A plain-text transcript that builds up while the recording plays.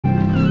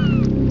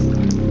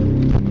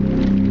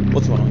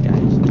What's going on, guys?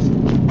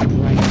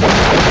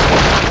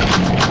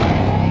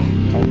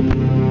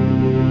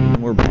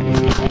 We're back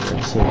with another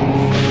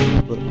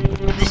episode.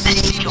 The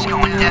city's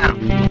going down.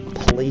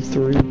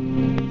 Playthrough.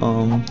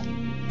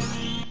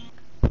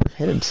 We're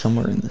headed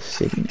somewhere in the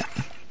city now.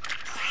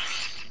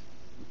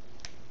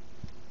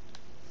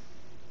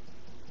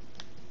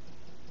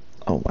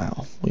 Oh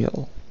wow, we got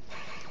a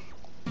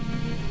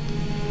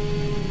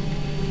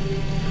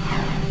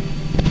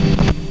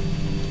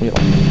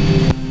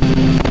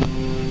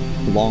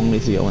long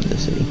ways to go in the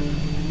city.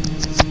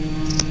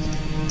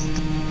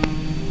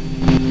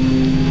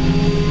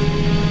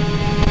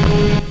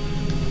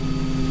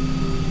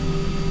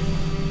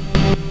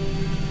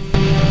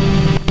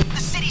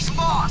 The city's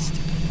lost.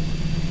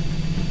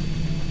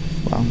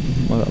 Wow,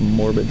 what a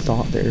morbid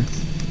thought there.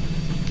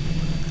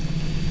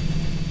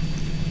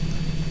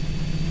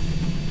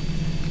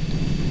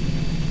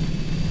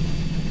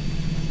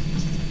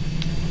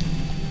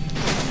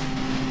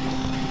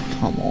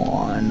 Come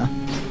on.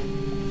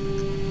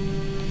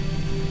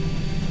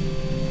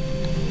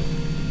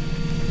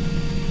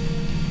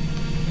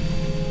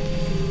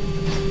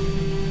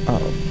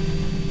 Oh.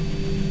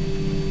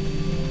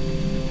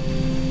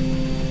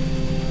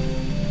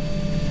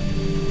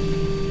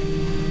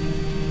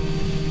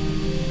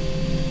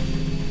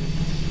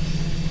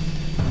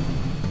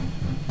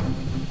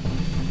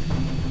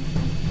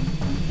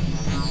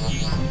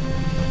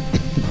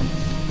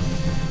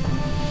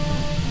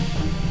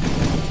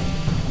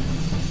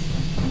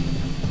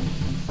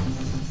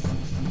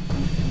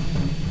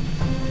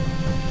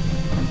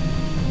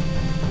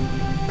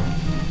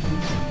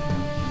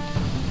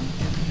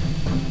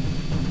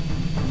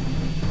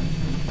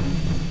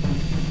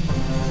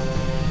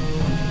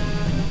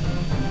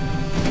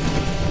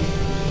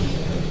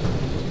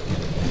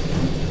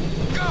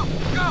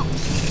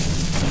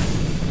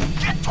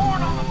 Get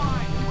torn on the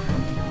line.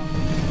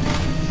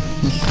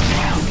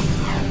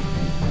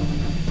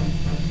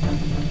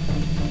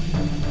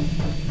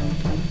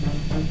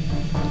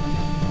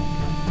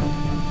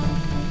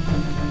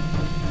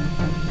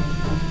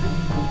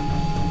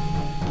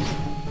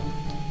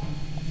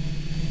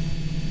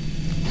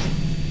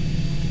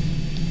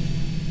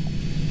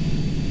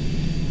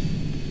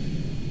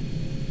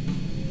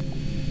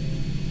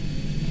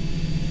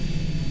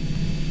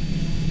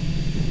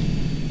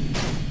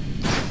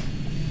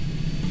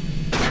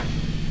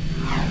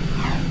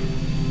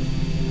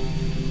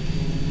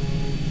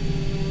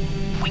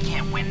 We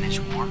can't win this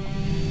war.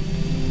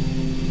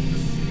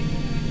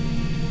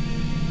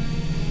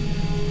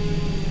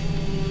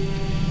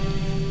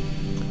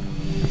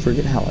 I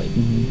forget how like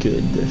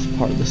good this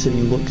part of the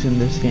city looks in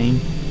this game.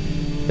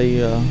 They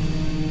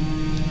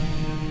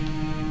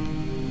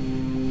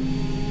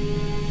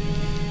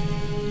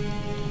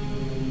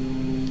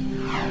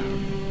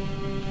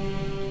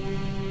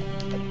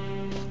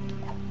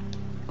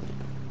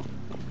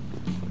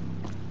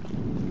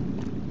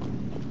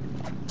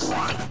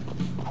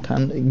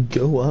kind of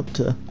go up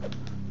to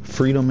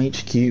Freedom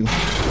HQ.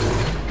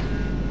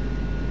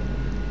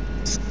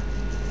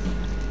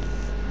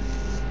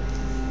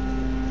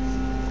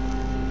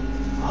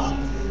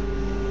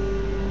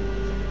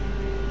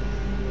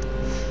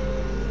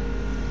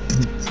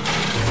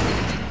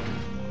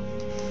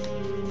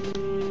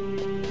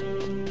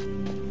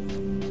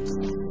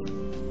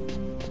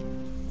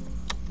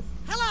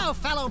 Hello,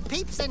 fellow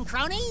peeps and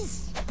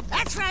cronies.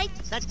 That's right,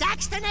 the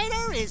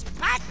Daxtonator is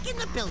back in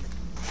the building.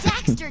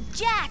 Daxter,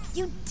 Jack,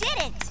 you did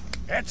it!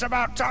 It's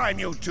about time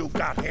you two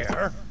got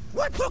here.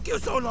 What took you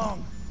so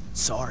long?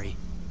 Sorry,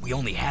 we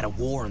only had a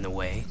war in the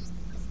way.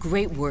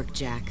 Great work,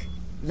 Jack.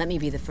 Let me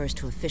be the first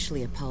to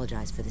officially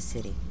apologize for the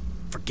city.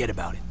 Forget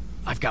about it.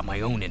 I've got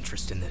my own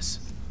interest in this.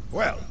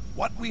 Well,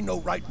 what we know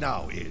right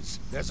now is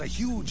there's a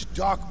huge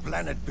dark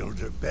planet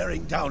builder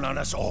bearing down on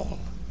us all.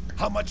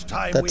 How much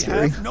time That's we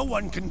scary. have, no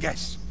one can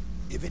guess.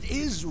 If it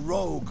is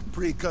rogue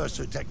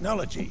precursor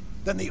technology,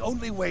 then the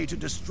only way to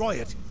destroy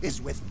it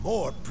is with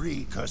more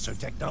precursor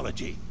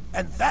technology.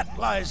 And that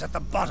lies at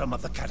the bottom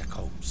of the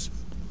catacombs.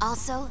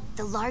 Also,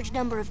 the large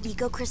number of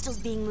eco-crystals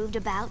being moved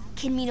about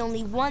can mean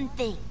only one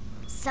thing.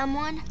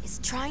 Someone is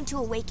trying to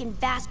awaken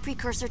vast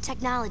precursor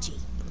technology.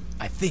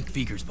 I think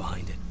Viger's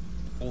behind it.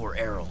 Or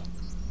Errol.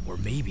 Or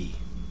maybe...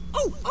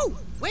 Oh,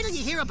 wait till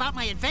you hear about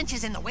my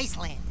adventures in the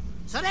wasteland.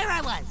 So there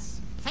I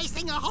was,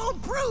 facing a whole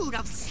brood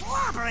of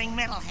slobbering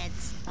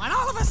metalheads, when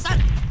all of a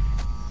sudden...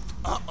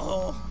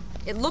 Uh-oh.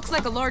 It looks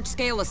like a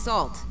large-scale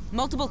assault.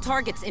 Multiple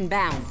targets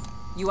inbound.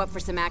 You up for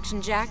some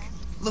action, Jack?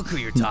 Look who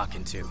you're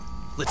talking to.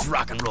 Let's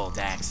rock and roll,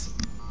 Dax.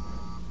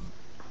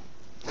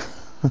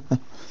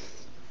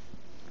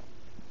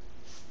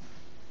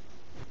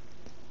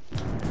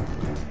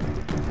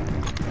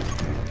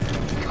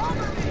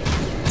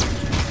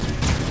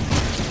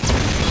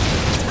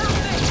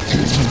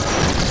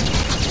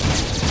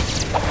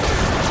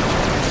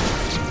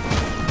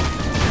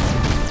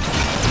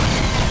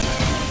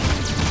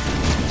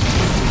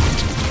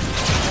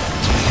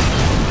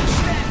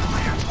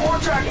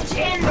 Targets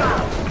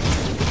inbound!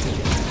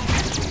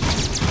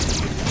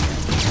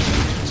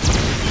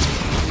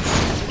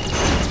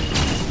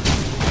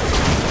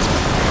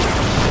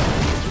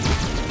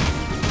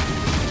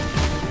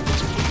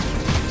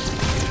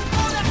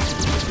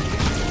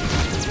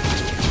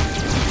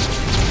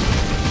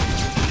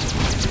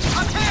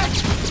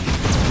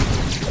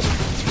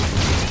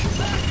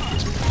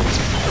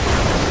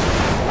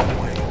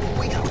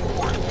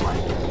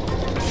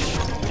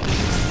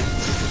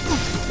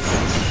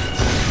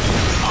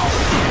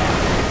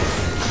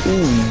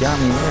 got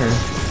me there.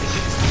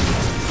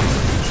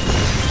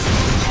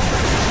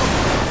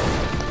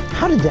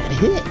 How did that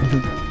hit?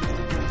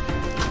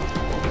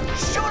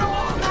 Shoot 'em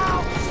all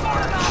now!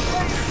 Sort 'em out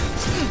later!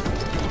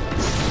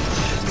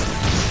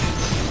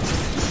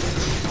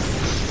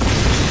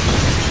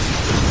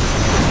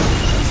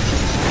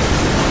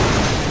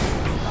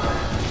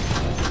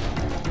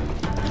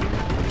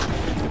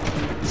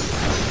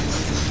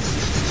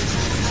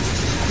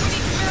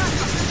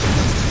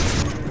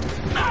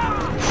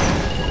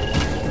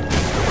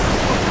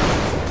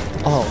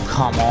 Oh,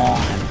 come on.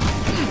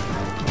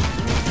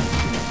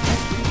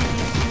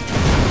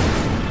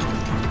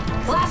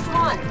 Last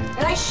one.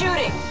 Nice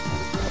shooting.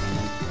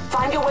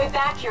 Find your way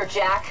back here,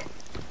 Jack.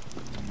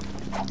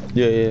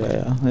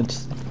 Yeah.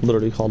 It's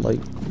literally called,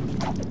 like,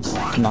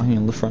 knocking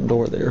on the front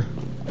door there,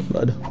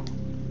 bud.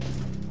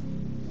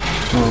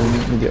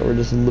 Yeah, we're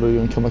just literally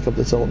gonna come back up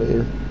this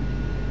elevator.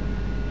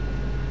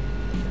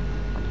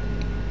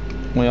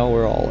 Well,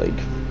 we're all, like,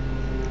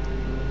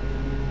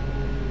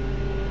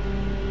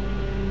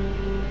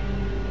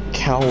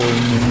 cowering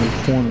in the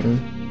corner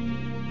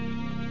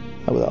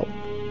without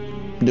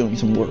doing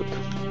some work.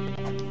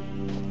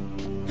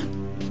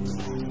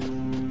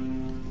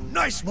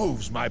 Nice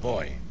moves, my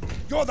boy.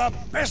 You're the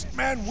best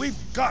man we've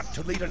got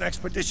to lead an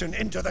expedition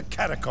into the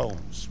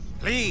catacombs.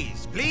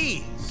 Please,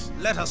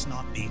 let us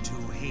not be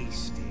too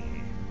hasty.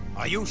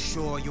 Are you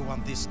sure you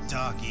want this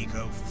dark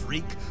eco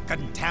freak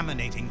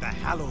contaminating the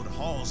hallowed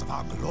halls of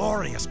our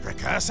glorious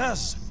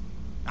precursors?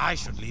 I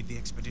should lead the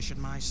expedition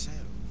myself.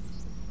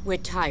 We're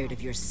tired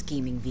of your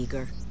scheming,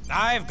 Vigor.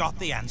 I've got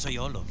the answer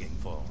you're looking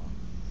for.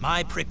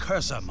 My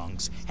precursor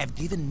monks have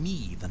given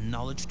me the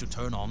knowledge to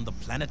turn on the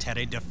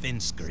planetary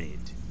defense grid,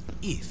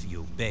 if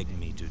you beg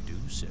me to do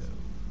so.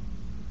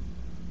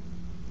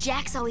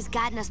 Jack's always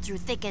gotten us through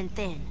thick and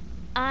thin.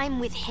 I'm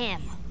with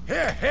him.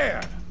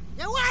 Here.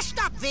 You're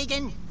washed up,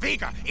 vegan.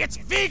 Vigor! It's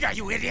Vigor,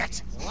 you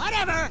idiot!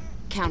 Whatever.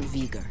 Count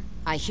Vigor,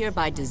 I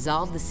hereby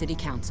dissolve the City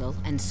Council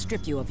and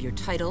strip you of your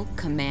title,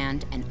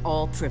 command, and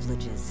all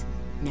privileges.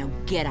 Now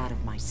get out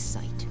of my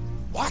sight.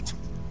 What?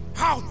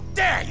 How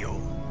dare you!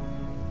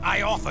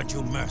 I offered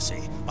you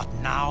mercy, but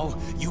now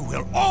you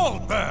will all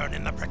burn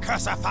in the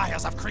precursor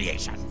fires of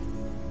creation.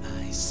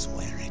 I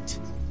swear it.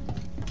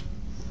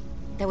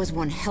 That was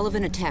one hell of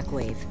an attack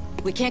wave.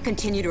 We can't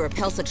continue to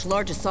repel such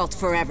large assaults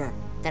forever.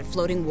 That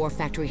floating war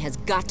factory has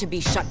got to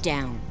be shut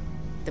down.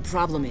 The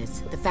problem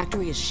is, the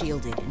factory is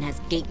shielded and has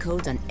gate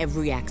codes on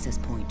every access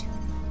point.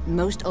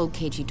 Most old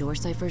KG door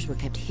ciphers were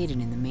kept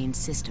hidden in the main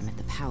system at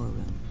the power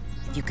room.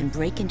 If you can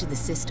break into the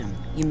system,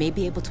 you may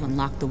be able to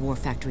unlock the war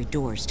factory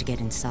doors to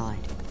get inside.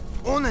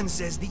 Onan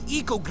says the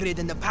eco-grid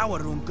in the power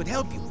room could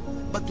help you.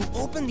 But to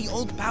open the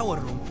old power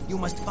room, you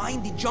must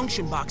find the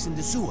junction box in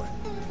the sewer.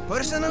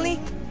 Personally,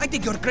 I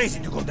think you're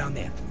crazy to go down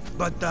there.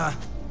 But,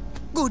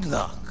 good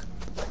luck.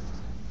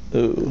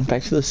 Ooh,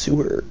 back to the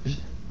sewers.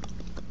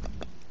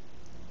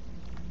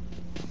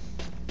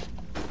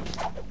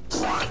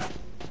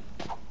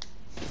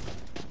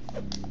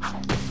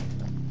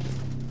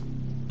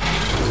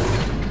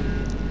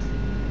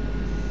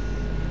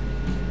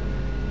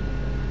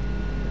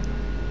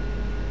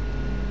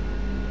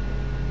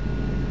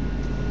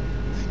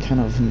 Kind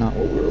of not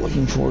what we were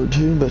looking forward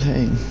to, but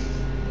hey.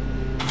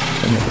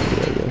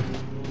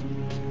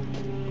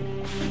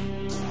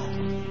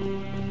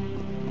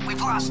 We've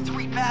lost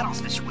 3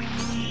 battles this week.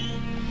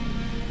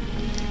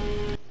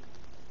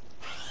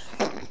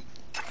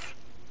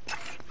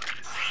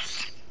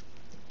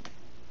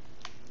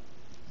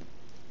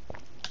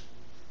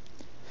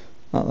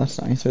 Oh,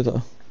 that's nice. There's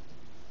a...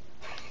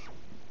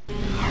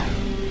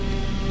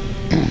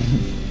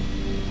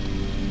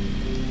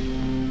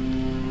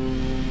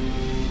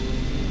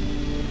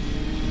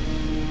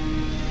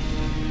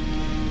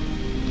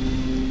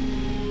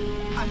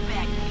 I'm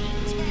back,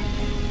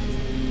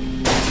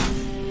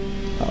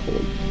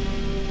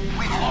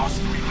 We've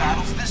lost 3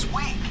 battles this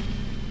week.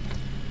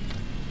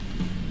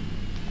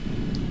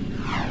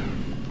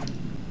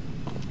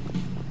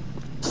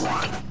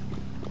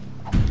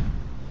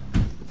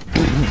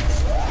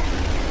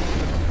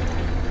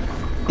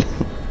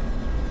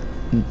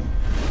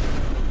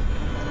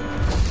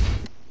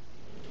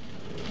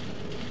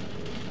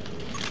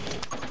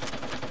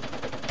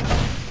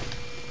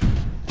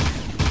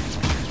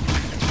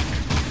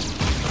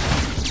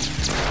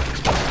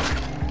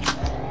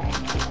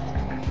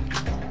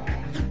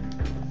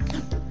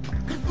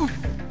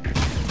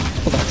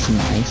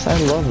 Nice, I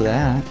love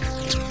that.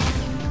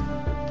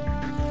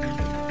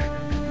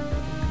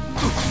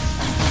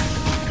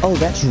 Oh,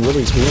 that's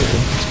really cool.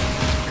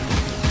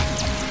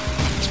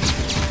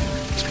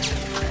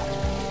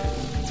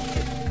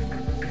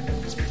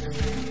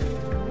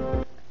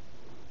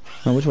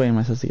 Now, which way am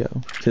I supposed to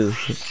go? 'Cause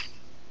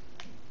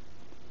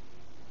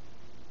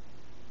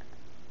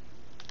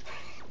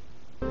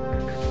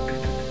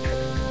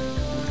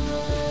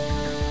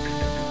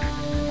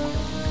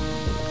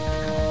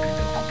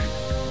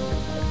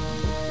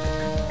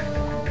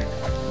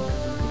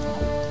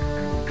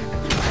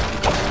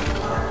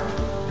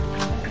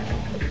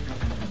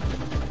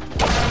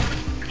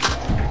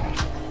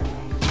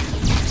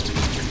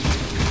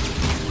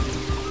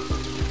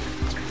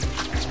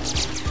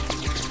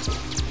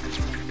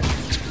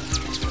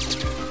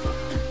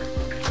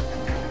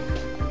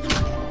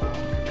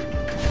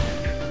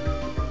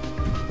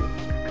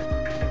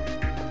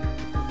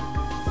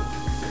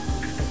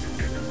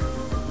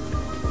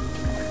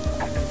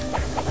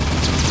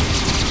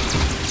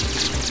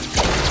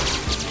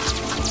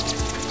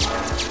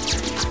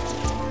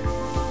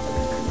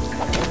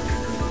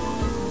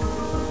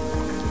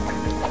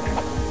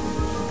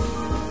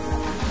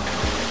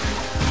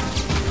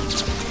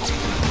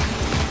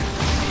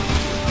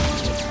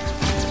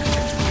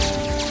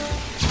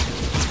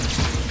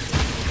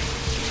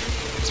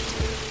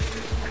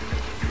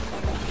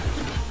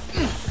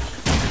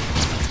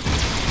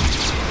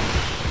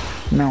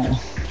No.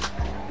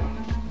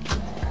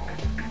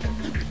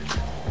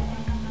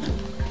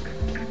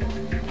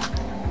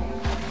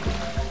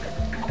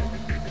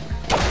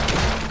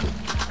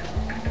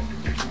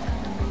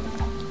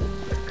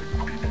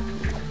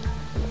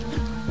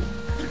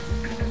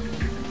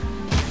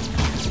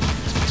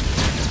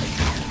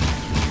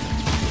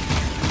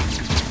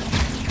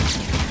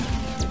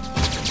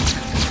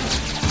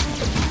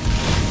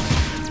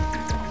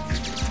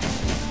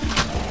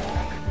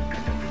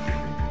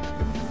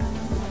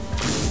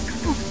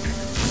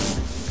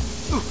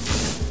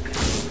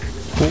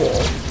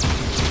 Cool.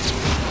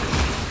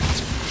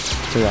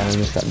 So I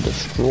just got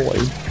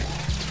destroyed.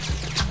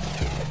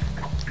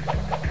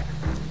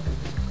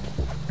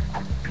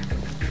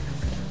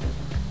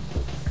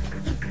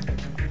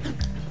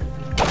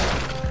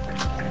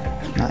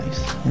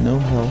 Nice. No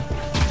health.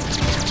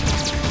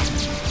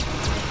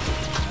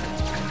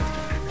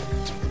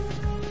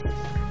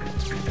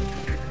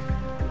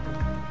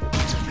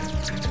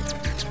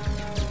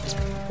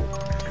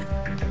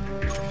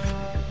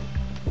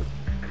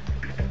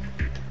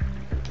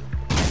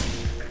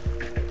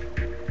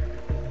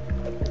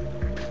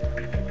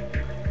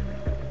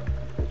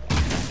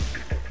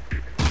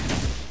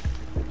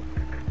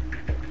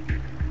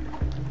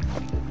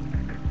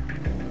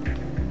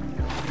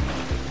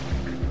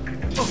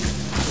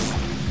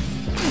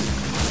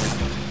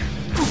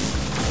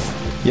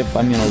 Yep,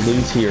 I'm gonna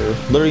lose here.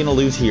 Literally gonna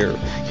lose here.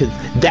 Because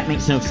that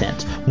makes no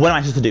sense. What am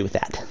I supposed to do with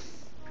that?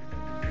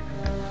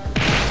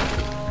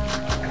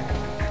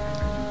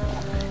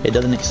 It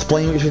doesn't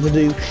explain what you're supposed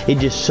to do. It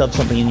just shoves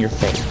something in your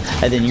face.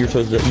 And then you're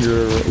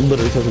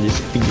literally supposed to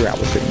just figure out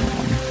what's going on.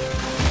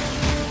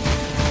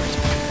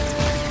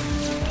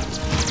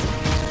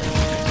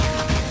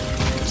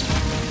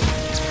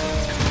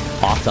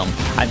 Awesome.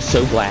 I'm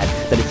so glad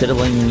that instead of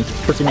letting me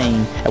freaking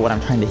aim at what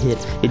I'm trying to hit,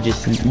 it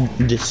just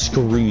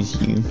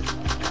screws you.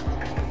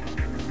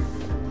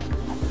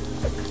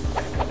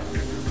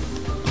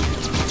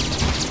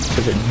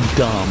 Such a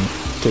dumb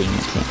game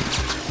mechanic.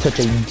 Such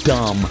a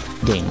dumb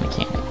game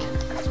mechanic.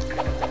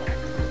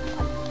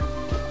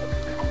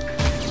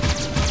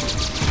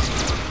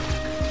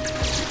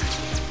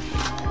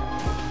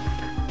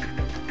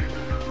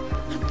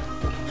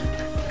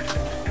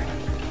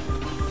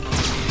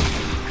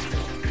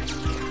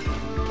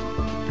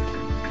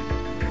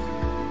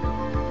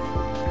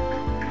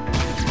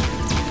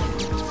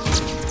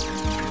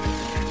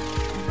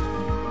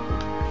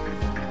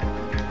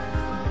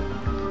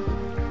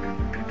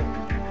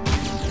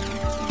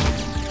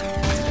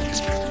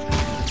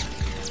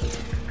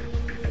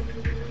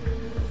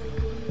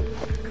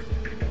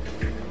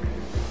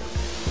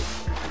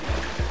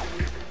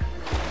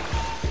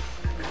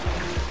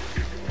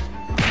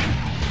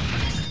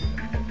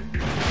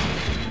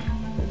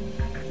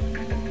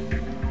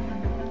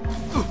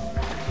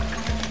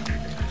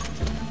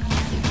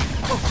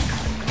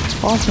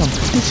 Awesome.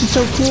 This is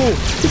so cool.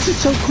 This is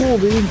so cool,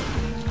 dude.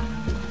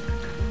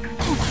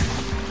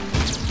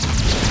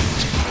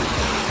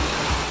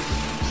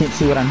 Can't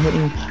see what I'm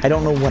hitting. I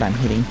don't know what I'm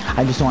hitting.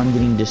 I just know I'm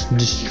getting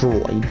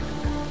destroyed.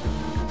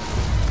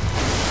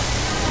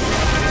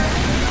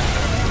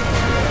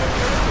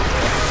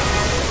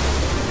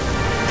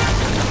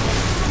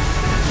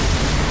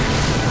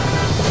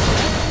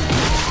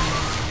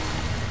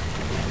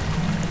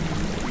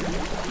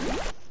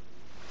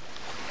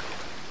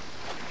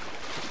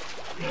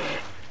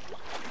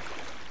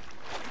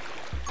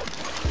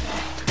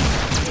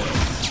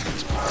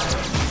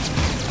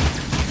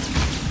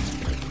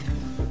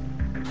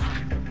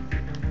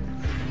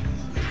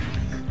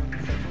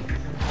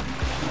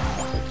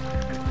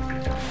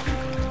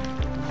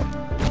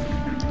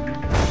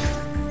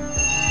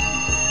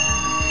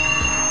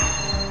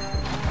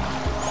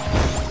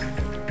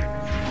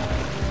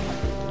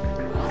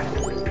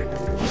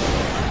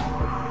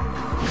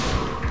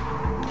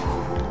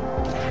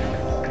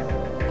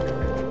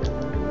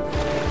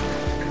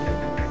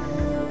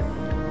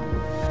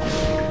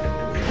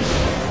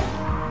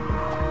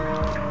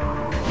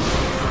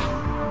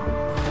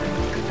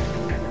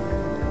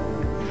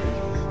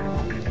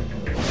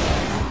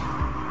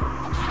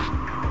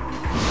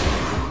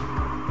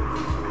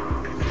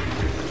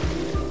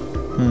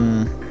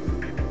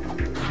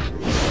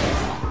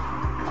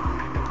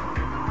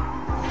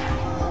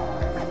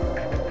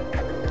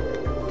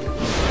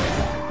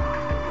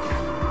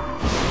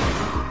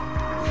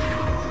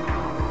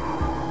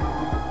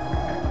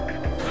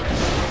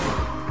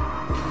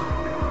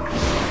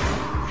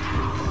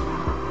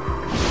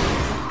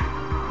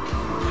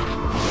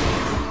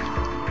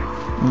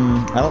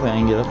 I don't think I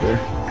can get up there.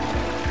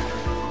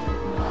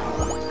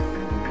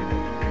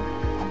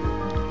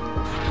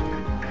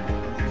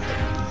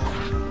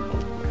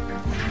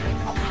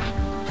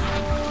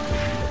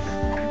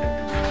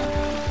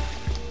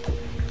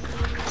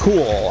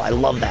 Cool, I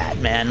love that,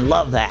 man,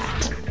 love that.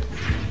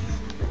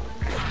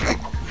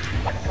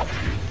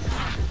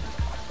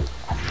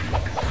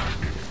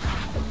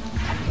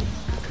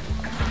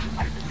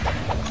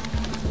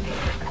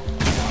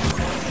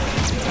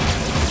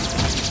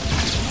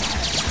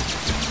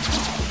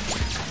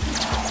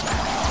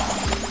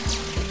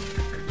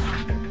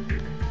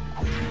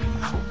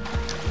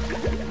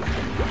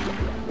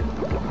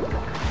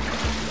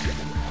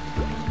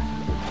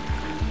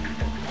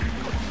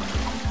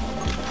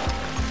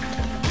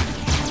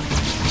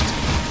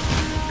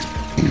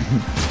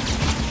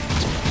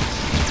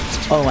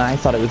 Oh, and I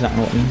thought it was not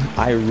going to.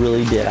 I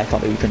really did. I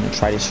thought it was going to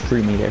try to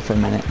screw me there for a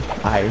minute.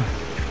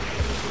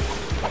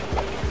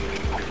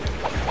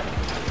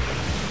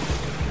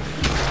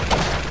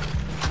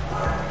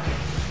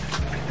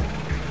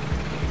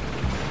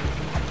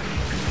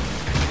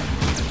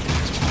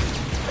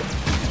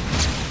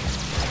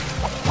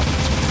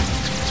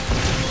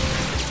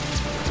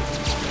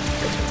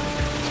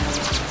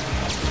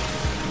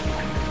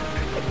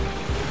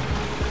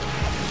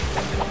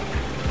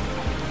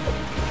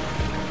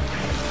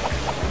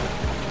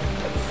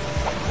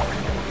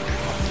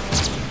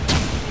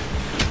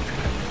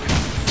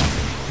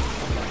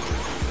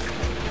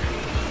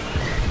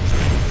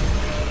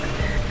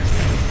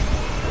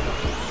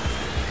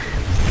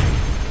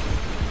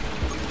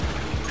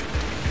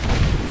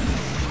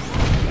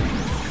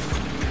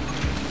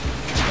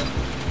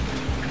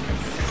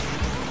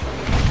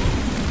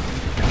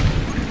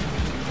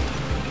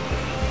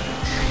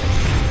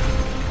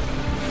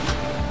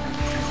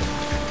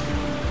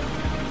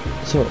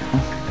 So,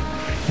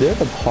 there's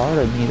a part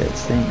of me that's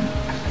saying,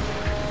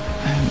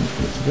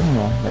 it's been a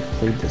while since I've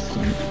played this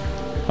game.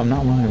 I'm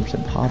not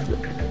 100%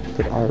 positive,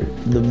 but are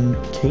the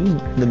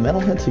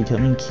Metalheads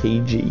becoming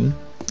KG?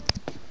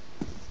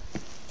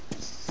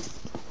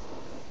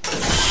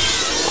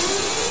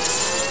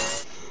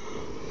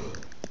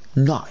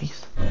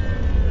 Nice.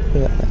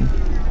 Look at that thing.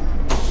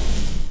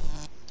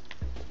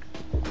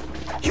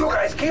 You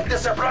guys keep the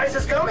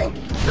surprises coming.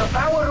 The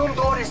power room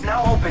door is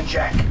now open,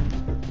 Jack.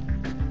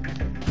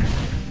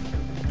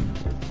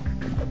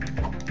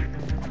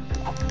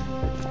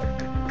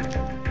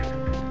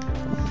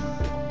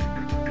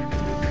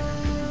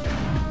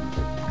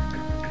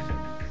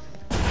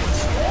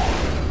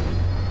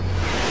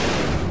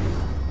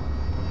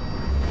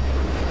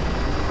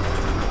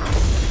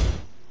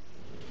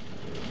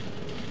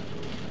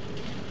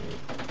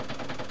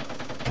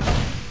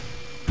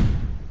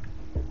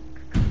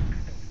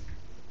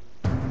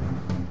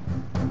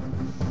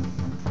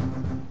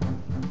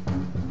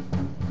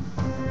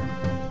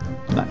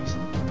 Nice.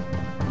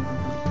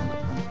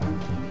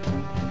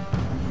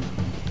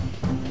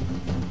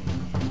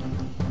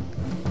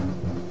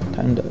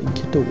 Time to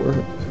get to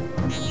work.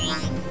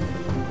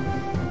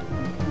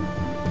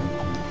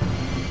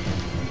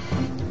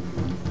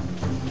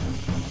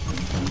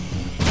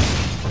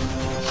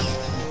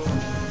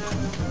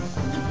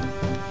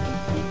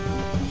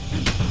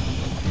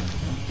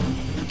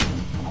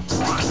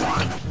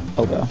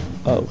 Okay.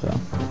 Okay.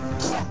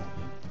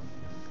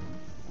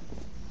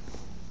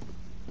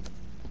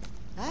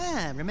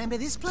 Ah, remember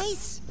this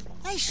place?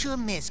 I sure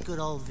miss good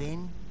old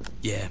Vin.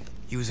 Yeah,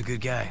 he was a good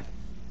guy.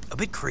 A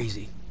bit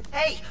crazy.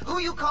 Hey, who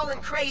you calling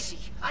crazy?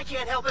 I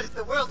can't help it if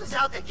the world is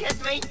out to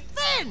get me.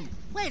 Vin!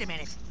 Wait a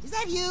minute. Is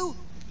that you?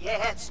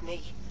 Yeah, it's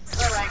me.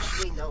 Well,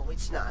 actually, no,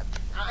 it's not.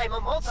 I'm a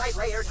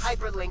multi-layered,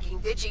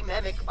 hyperlinking,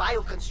 digimemic,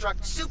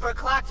 bioconstruct,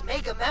 superclocked,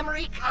 mega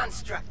memory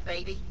construct,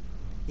 baby.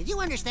 Did you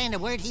understand a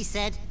word he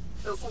said?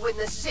 When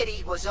the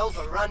city was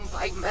overrun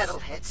by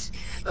metalheads,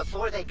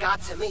 before they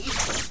got to me,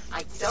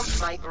 I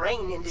dumped my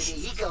brain into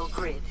the eco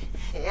grid.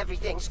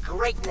 Everything's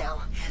great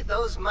now.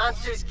 Those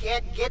monsters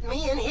can't get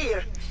me in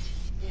here.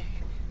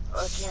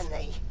 Or can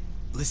they?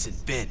 Listen,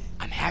 Ben,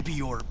 I'm happy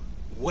you're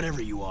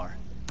whatever you are.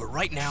 But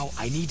right now,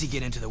 I need to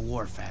get into the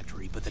war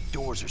factory, but the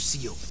doors are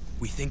sealed.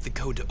 We think the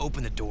code to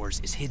open the doors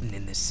is hidden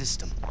in this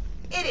system.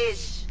 It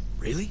is.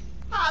 Really?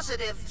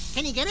 Positive.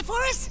 Can you get it for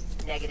us?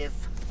 Negative.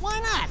 Why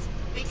not?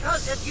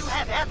 Because if you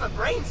have half a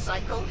brain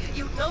cycle,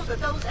 you'd know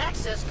that those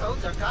access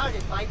codes are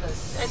guarded by the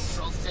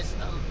central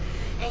system.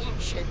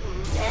 Ancient,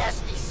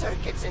 nasty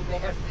circuits in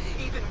there.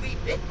 Even we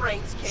bit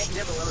brains can't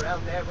nibble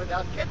around there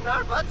without getting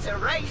our butts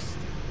erased.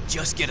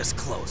 Just get us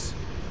close.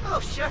 Oh,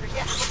 sure,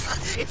 yeah.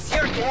 It's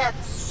your death.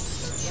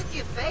 If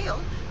you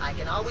fail, I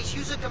can always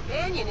use a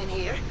companion in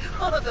here.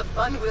 All of the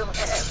fun we'll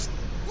have.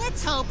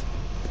 Let's hope.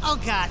 Oh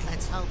God,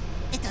 let's hope.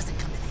 It doesn't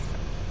come to that.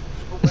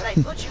 But when I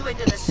put you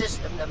into the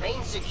system, the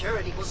main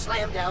security will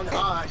slam down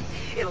hard.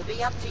 It'll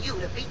be up to you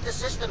to beat the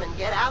system and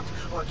get out,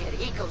 or get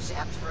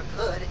eco-zapped for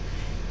good.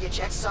 You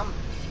check some?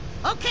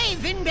 Okay,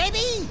 Vin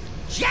baby!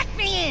 Jack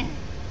me in!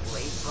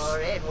 Wait for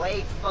it,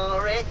 wait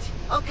for it.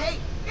 Okay,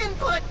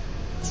 input!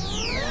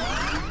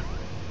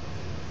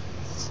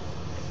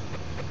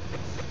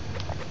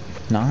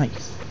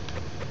 Nice.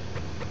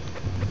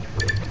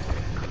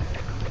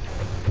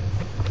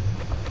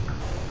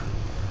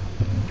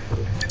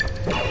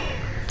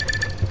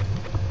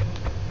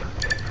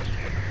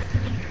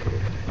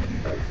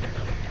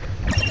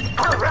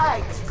 All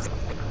right!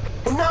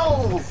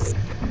 No!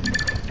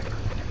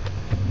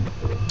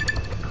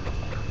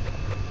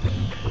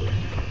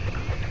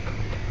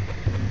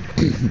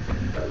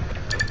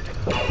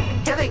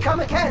 Here they come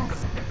again!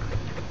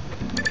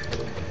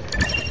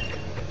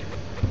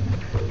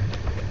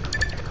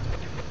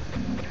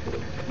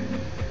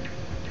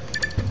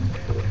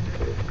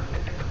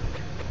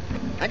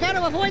 I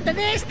gotta avoid the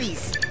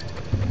nasties!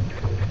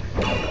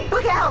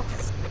 Look out!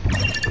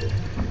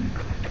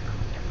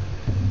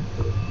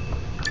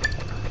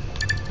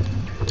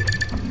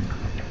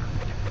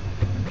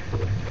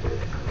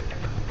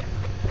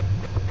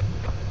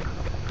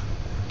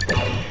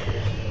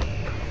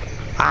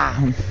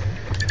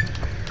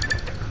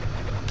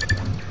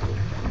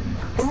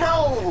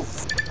 No!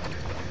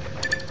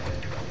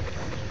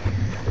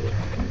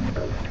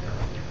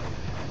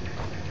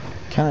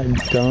 Kind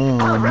of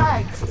dumb.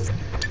 Alright!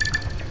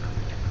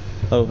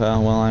 Okay,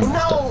 well, I'm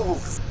No!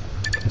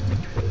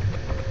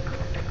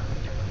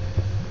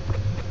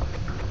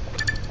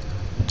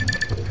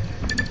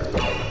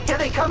 Here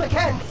they come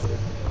again!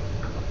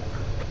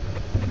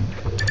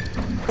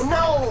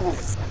 No!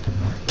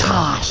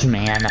 Gosh,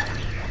 man.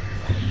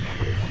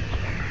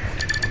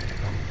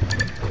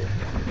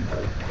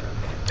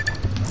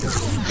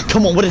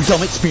 Come on, what a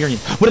dumb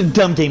experience. What a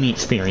dumb gaming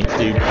experience,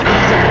 dude.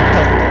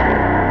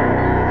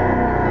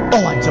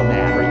 Oh, I'm so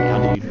mad right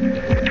now, dude.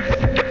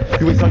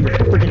 You wasted all your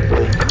freaking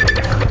time.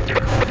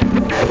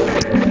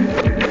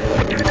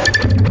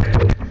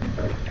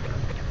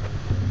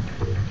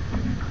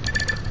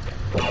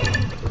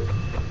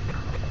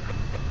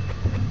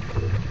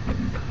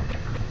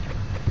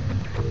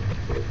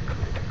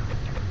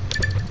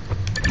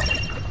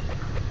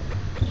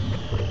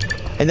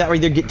 And that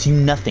right there gets you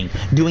nothing.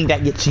 Doing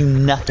that gets you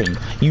nothing.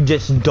 You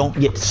just don't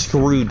get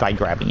screwed by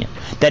grabbing it.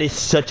 That is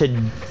such a...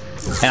 And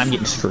I'm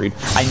getting screwed.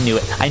 I knew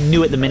it. I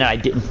knew it the minute I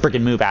didn't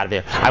freaking move out of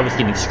there. I was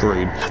getting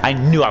screwed. I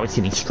knew I was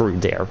getting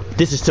screwed there.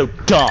 This is so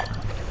dumb.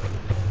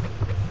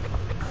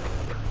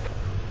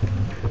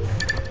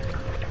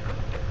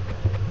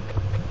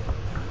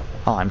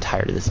 Oh, I'm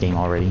tired of this game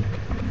already.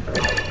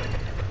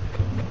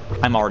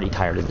 I'm already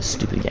tired of this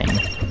stupid game.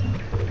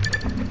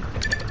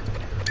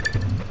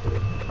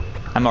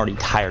 I'm already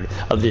tired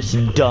of this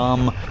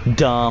dumb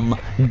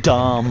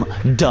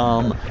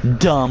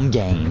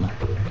game.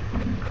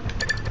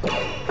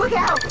 Look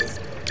out!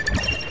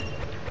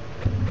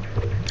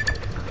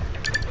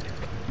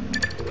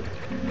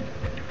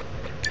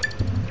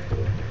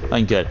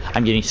 I'm good.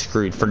 I'm getting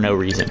screwed for no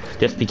reason.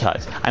 Just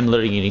because. I'm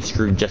literally getting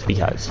screwed just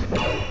because.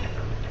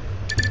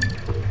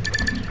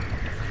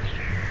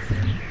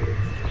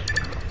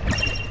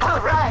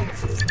 Alright!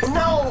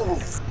 No!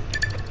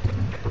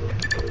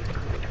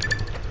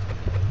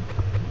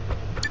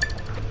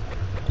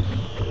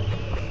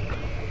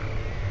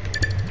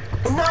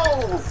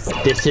 No!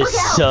 This is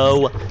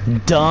so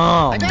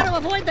dumb. I gotta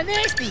avoid the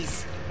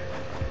nasties.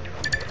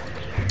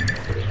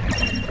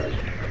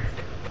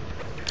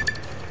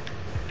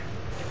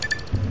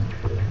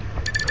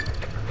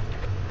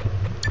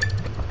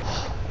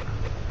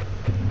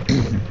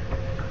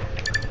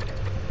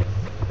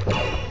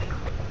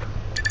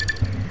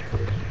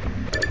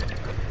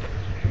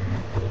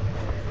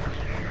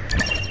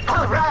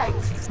 Alright!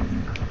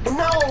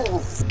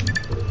 No!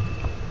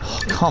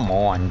 Come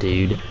on,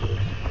 dude.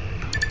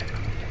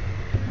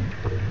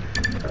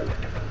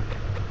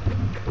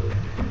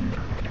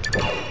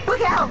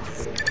 Look out!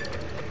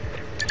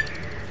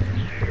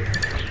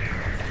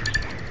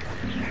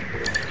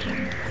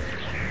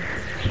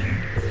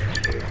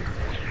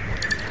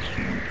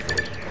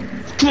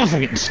 I'm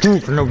getting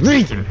screwed for no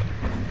reason.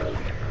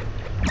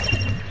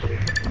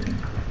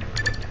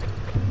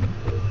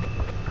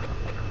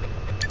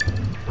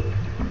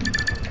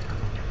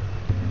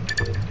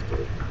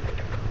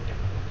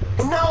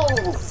 No!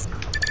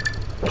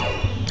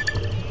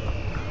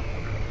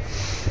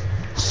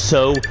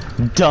 So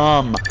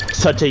dumb.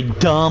 Such a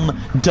dumb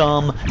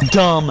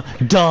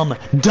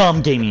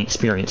gaming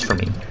experience for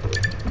me.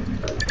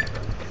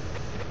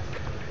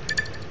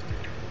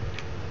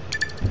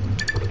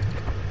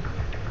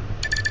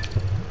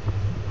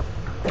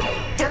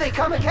 Here they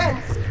come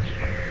again!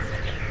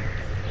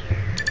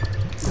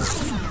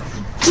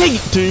 Dang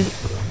it, dude.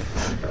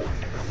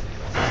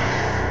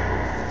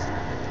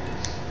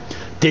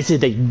 This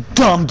is a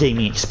dumb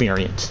gaming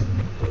experience.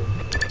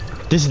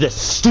 This is a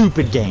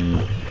stupid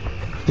game.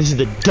 This is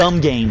the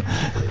dumb game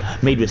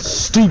made with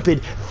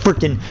stupid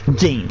freaking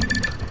game.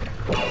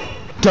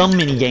 Dumb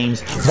mini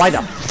games. Why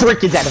the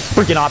frick is that a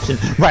freaking option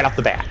right off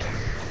the bat?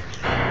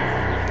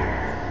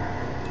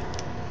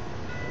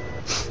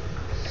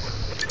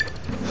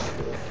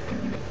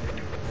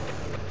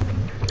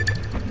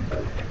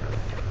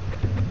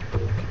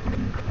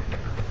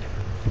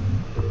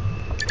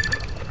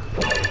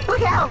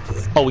 Look out!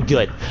 Oh,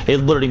 good. It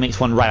literally makes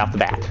one right off the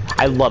bat.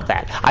 I love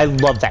that. I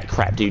love that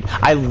crap, dude.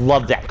 I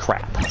love that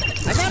crap.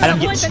 And I'm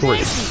getting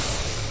screwed.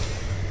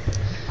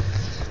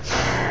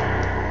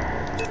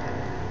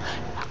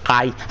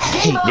 I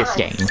hate this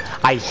game.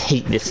 I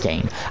hate this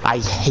game. I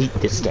hate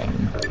this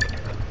game.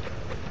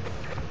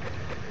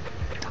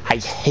 I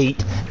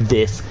hate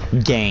this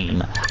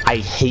game. I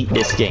hate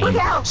this game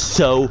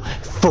so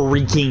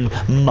freaking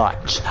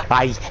much.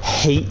 I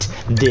hate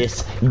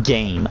this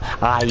game.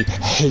 I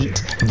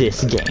hate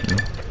this game.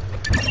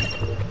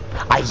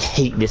 I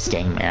hate this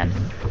game, man.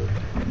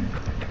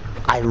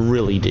 I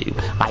really do.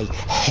 I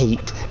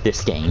hate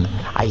this game.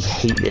 I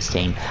hate this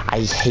game. I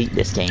hate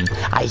this game.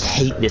 I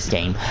hate this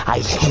game. I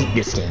hate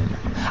this game.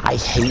 I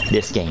hate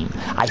this game.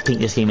 I think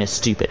this game is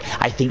stupid.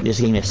 I think this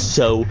game is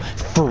so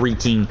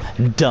freaking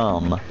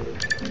dumb.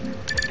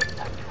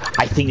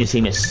 I think this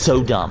game is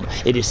so dumb.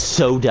 It is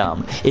so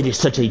dumb. It is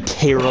such a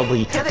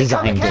terribly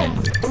designed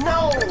game.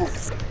 No!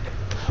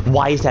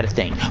 Why is that a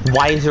thing?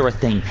 Why is there a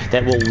thing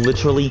that will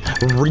literally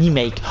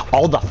remake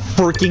all the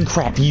freaking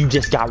crap you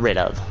just got rid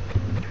of?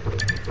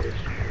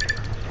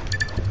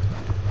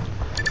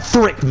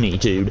 Frick me,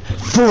 dude.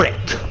 Frick!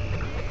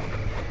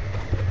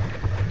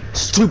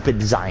 Stupid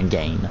design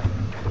game.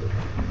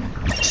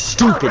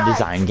 Stupid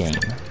design game.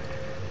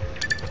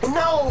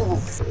 No!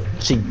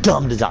 She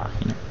dumb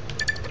design.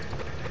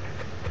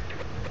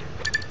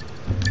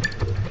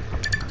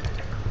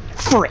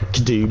 Frick,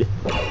 dude.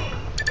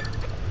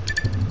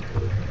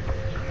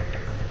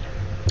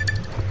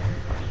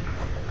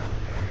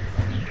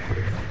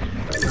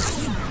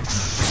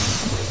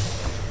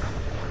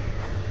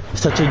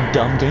 Such a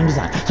dumb game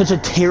design. Such a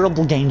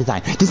terrible game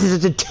design. This is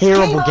such a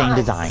terrible game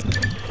design.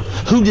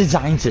 Who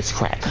designs this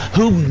crap?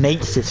 Who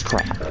makes this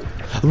crap?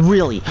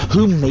 Really,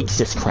 who makes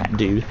this crap,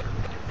 dude?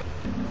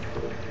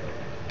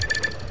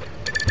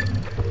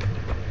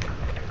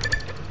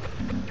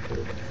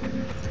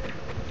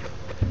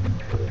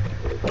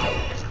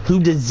 Who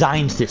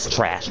designs this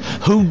trash?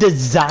 Who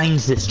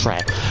designs this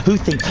trash? Who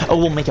thinks, oh,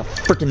 we'll make a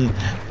freaking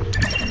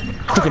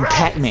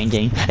Pac-Man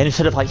game, and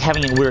instead of like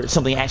having it where it's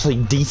something actually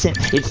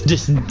decent, it's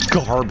just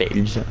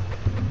garbage.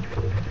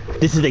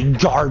 This is a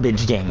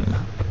garbage game.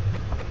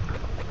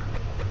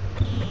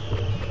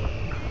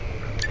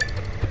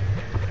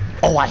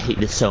 Oh, I hate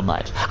this so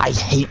much. I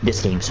hate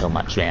this game so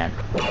much, man.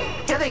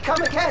 Here they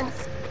come again!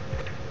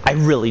 I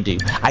really do.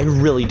 I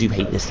really do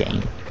hate this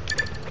game.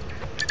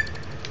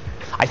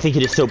 I think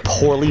it is so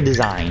poorly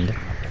designed.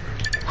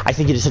 I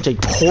think it is such a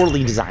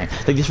poorly designed.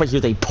 Like this right here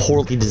is a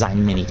poorly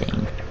designed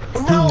minigame.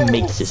 No. Who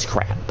makes this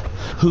crap?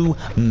 Who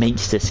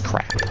makes this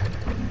crap?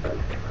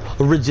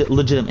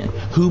 Legitimately,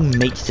 who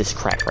makes this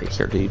crap right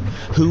here, dude?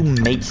 Who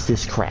makes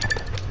this crap?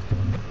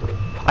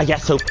 I got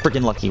so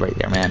freaking lucky right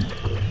there, man.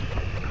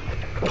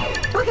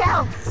 Look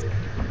out!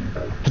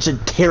 Such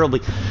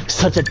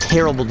a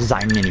terrible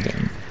design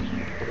minigame.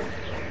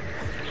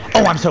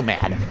 Oh, I'm so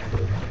mad.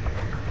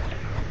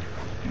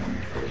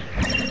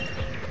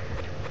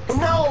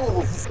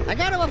 No! I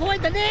gotta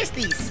avoid the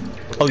nasties.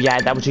 Oh yeah,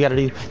 is that what you gotta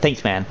do?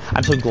 Thanks, man.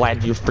 I'm so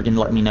glad you freaking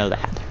let me know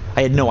that.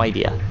 I had no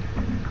idea.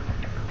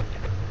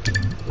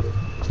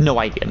 No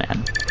idea,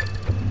 man.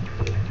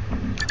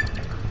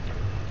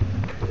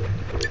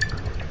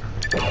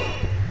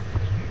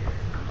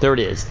 There it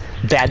is.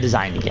 Bad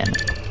design again.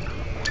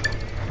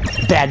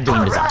 Bad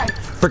game design.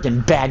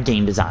 Freaking bad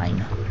game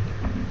design.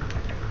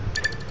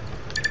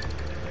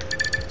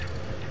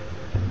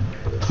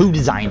 Who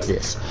designs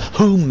this?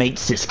 Who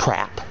makes this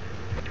crap?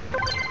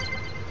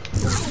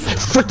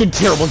 Freaking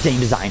terrible game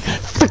design.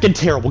 Freaking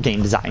terrible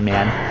game design,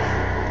 man.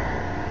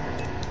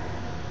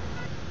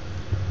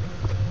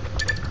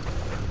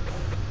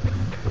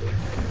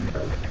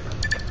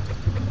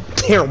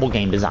 Terrible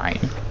game design.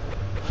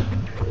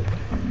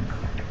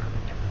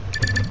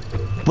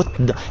 What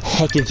the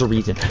heck is the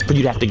reason for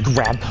you to have to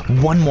grab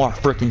one more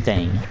freaking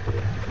thing?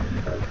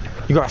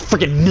 You got a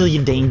freaking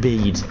million dang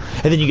beads,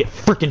 and then you get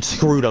freaking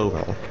screwed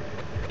over.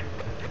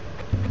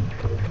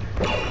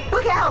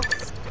 Look out!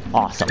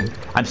 Awesome.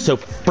 I'm so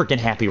freaking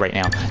happy right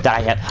now that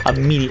I have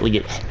immediately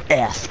get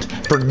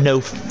effed for no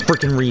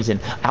freaking reason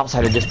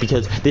outside of just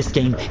because this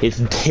game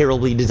is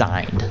terribly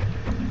designed.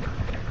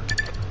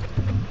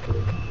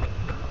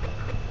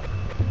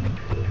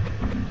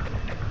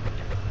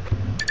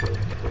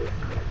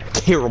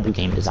 Terrible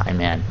game design,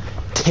 man.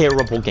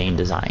 Terrible game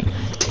design.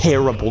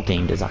 Terrible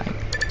game design.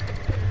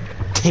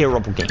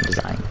 Terrible game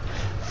design.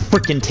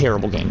 Freaking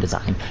terrible game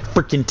design.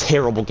 Freaking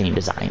terrible game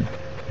design.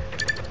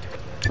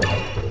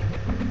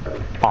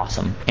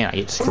 Awesome. And I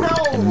get screwed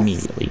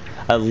immediately.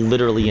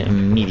 Literally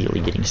immediately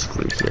getting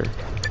screwed here.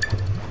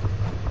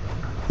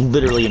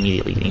 Literally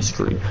immediately getting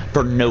screwed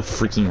for no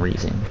freaking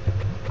reason.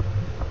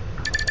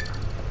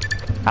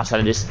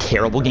 Outside of just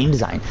terrible game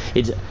design.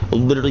 It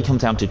literally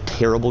comes down to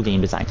terrible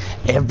game design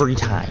every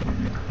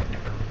time.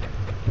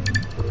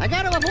 I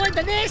gotta avoid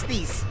the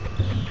nasties.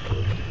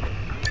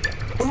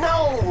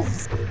 No!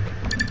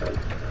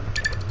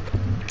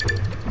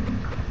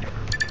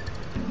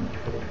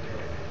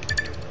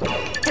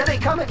 Here they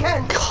come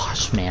again!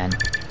 Gosh, man.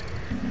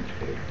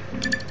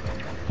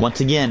 Once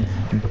again,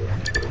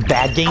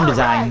 bad game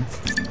design.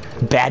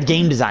 Bad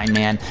game design,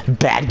 man.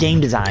 Bad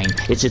game design.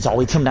 It's just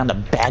always come down to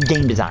bad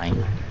game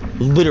design.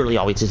 Literally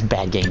always just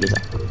bad game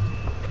design.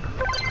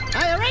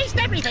 I erased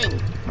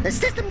everything. The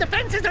system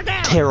defenses are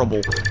down.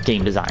 Terrible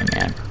game design,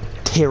 man.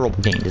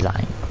 Terrible game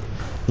design.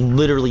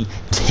 Literally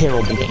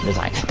terrible game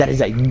design. That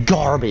is a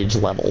garbage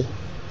level.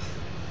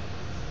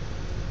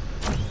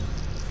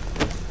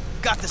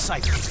 Got the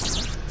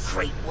cipher.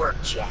 Great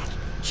work, Jack.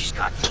 Just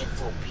got the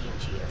info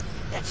beamed here.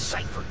 That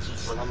cipher key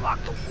will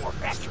unlock the war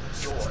factory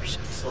doors.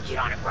 We'll get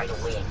on it right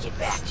away and get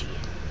back to you.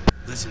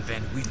 Listen,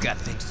 Van, we've got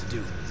things to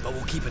do, but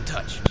we'll keep in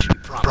touch. We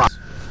promise.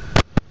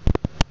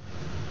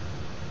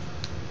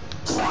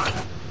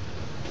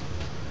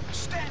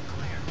 Stand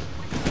clear.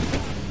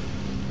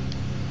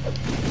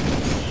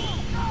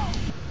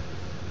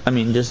 I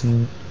mean, just...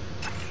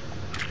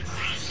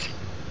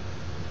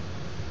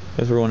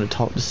 Guess we're going to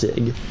talk to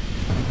Sig.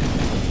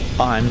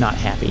 I'm not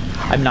happy.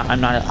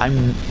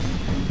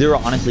 There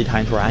are honestly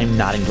times where I'm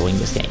not enjoying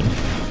this game.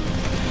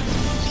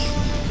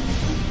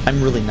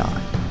 I'm really not.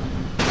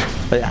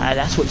 But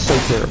that's what's so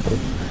terrible.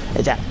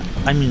 Is that,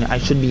 I mean, I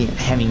should be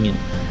having a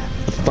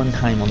fun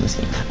time on this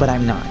game, but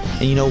I'm not.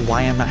 And you know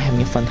why I'm not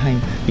having a fun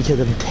time? Because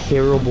of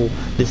terrible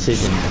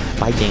decisions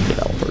by game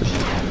developers.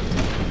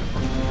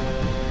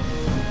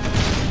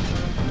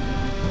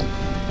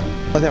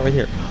 Like that right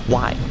here.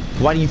 Why?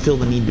 Why do you feel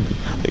the need to be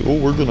like, oh,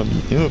 we're gonna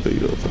be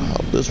innovative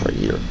about this right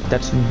here?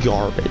 That's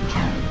garbage.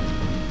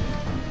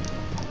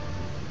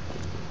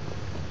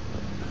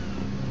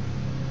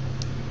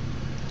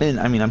 And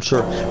I mean, I'm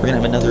sure we're gonna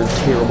have another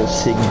terrible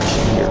SIG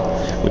mission here,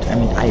 which I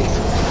mean, I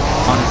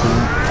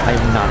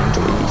have not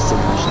enjoyed these SIG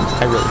missions.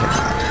 I really have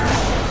not.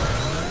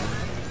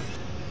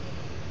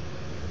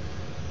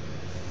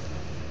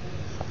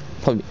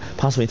 Probably,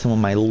 possibly some of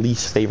my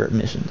least favorite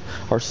missions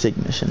are SIG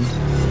missions.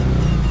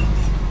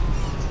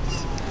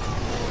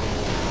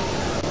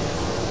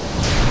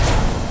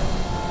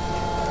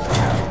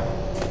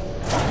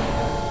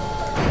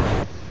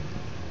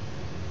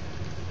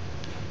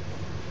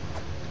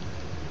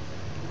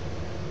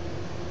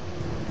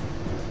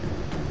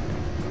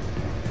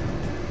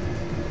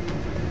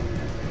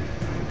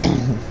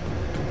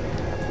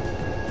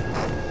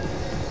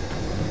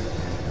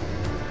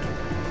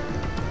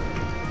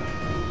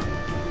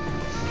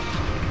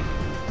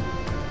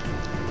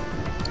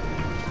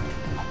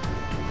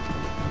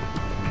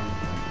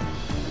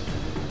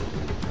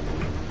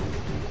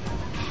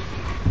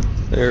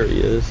 There he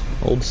is,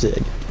 old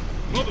Sig.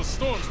 Mother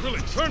Storm's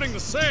really churning the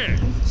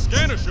sand.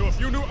 Scanners show a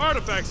few new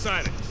artifact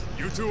sightings.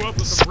 You two up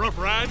for some rough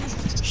riding?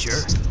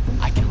 Sure.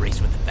 I can race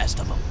with the best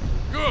of them.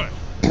 Good.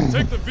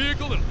 Take the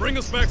vehicle and bring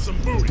us back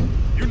some booty.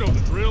 You know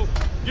the drill.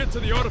 Get to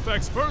the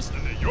artifacts first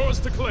and they're yours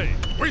to claim.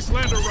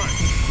 Wastelander right.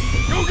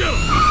 Go get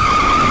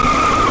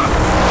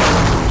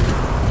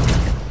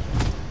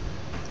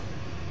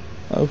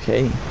them!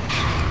 Okay.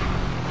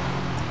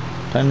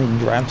 Time to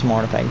grab some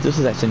artifacts. This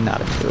is actually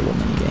not a terrible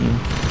minigame.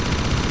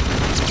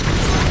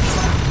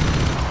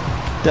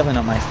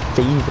 Definitely not my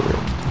favorite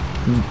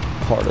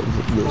part of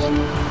this.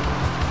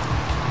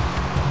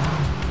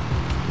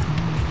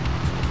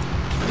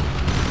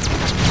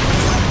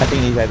 I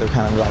think these guys are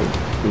kind of like,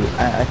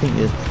 I think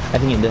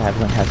it did have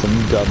some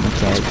dumb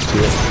mechanics to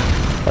it.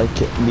 Like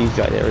these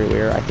guys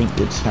everywhere. I think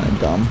it's kind of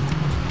dumb.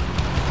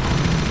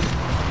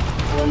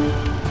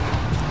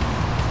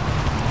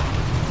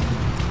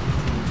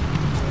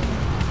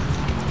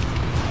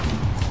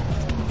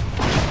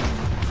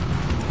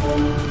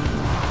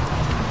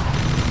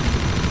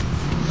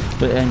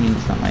 But I mean,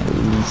 it's not my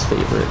least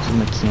favorite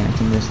mechanic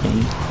in this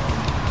game.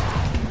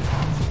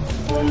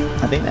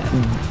 I think that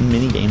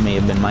minigame may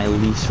have been my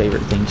least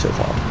favorite thing so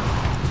far.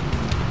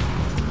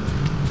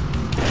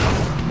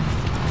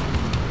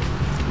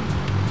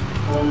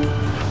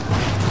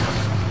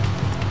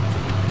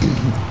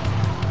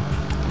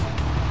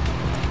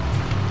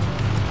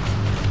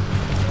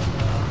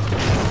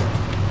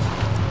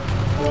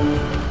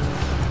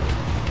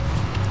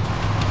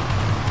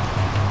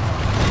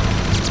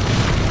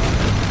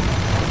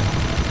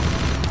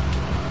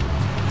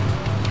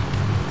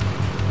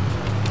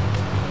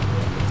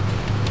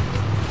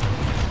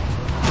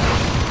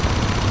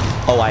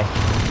 Oh,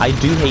 I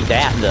do hate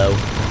that, though.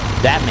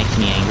 That makes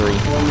me angry.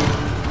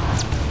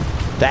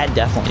 That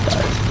definitely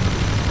does.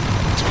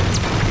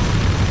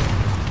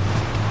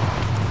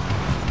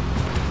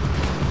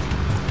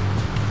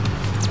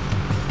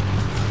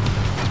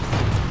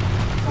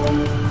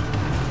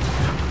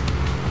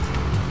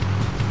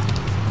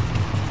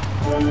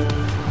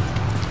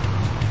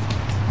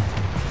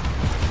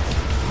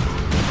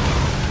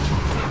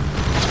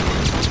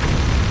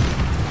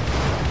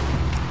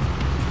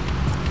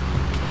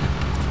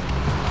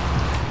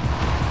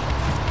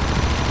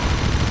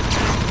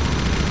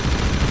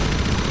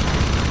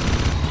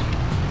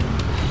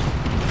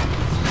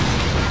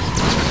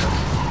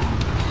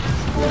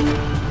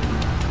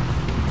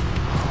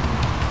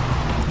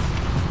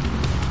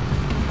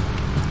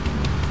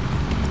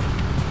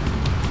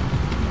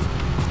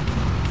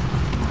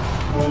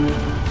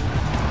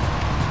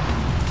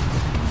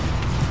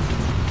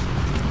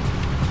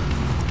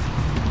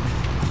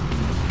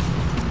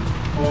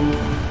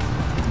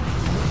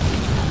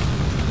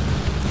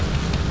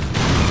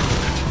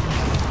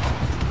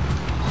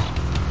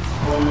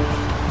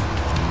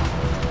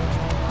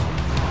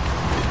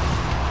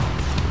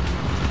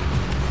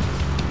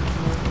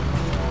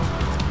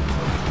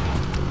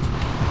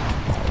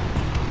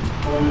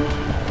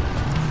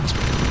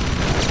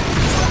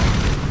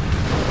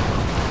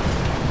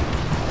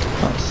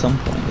 At some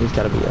point, there's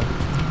got to be a...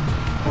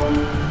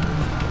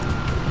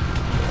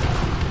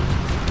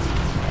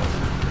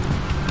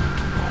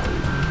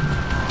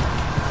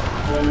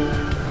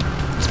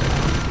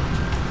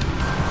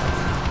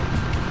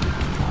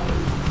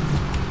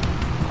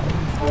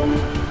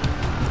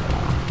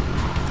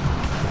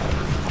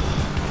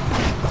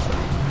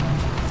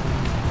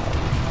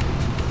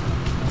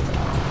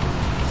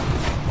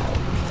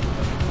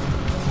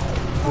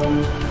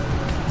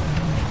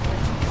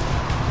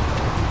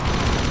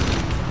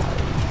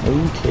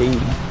 Okay.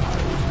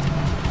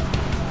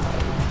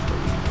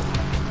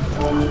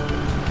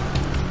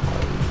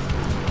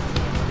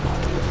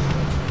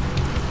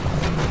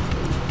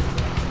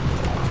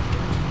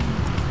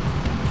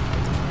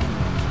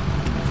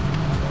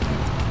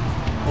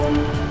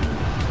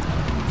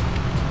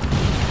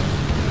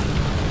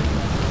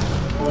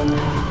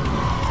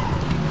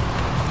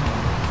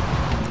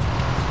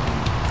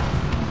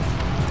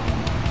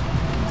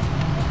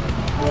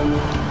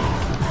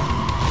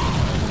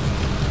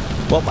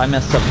 Well, I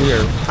messed up here.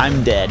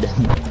 I'm dead.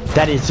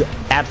 That is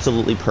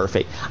absolutely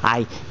perfect.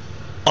 I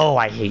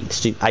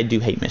do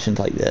hate missions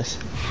like this.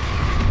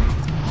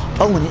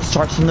 Oh, and it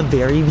starts from the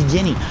very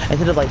beginning.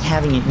 Instead of like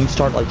having it, you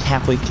start like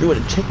halfway through at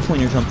a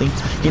checkpoint or something.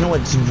 You know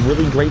what's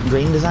really great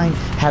game design?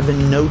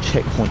 Having no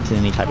checkpoints in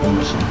any type of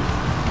mission.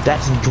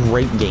 That's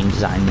great game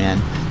design,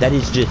 man. That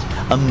is just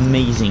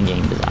amazing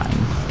game design.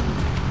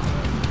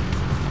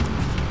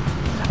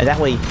 And that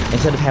way,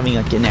 instead of having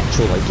like an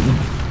actual like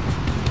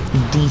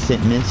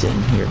decent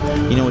mission here,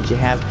 you know what you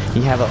have?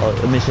 You have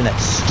a mission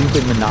that's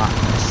stupid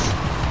monotonous.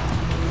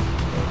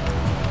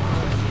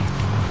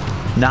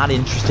 Not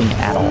interesting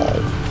at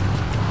all.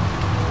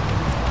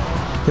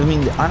 I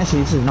mean,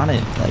 honestly, this is not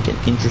like an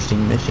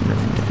interesting mission or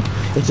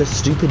anything. It's a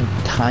stupid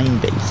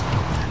time-based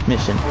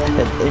mission.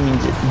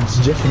 It's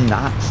just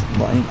not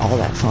like, all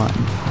that fun.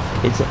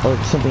 It's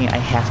something I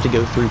have to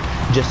go through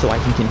just so I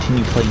can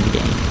continue playing the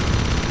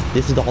game.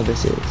 This is all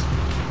this is.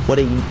 What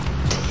a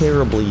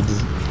terribly...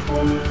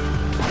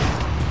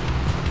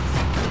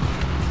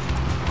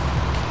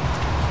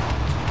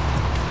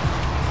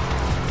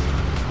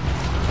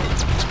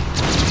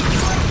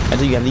 And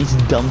so you have these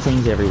dumb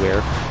things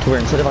everywhere, to where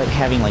instead of like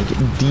having like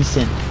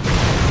decent...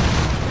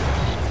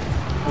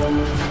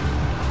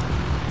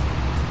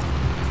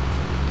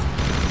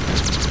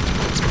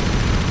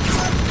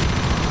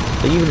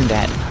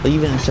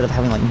 Even instead of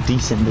having like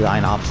decent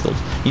design obstacles,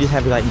 you just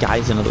have like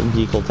guys in other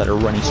vehicles that are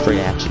running straight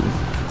at you.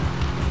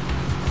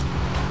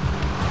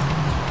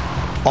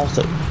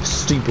 Also,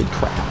 stupid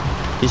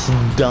crap. Just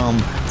dumb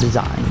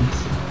designs.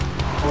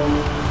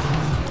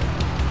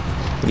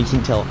 If you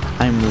can't tell,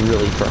 I'm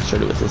really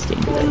frustrated with this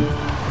game today.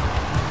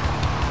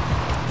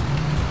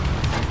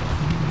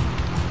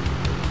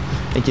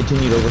 It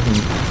continued over from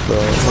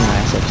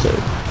last episode,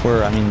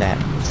 where, I mean, that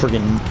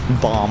friggin'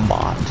 bomb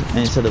bot, and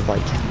instead of,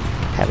 like,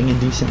 having a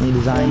decently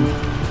designed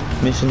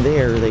mission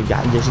there, they've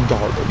got just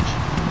garbage.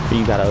 Where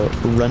you gotta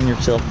run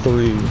yourself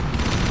through.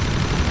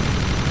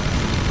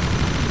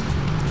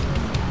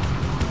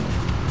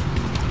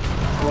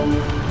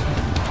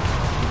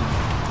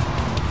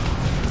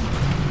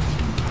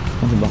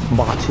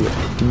 Bots who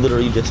are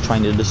literally just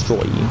trying to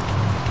destroy you.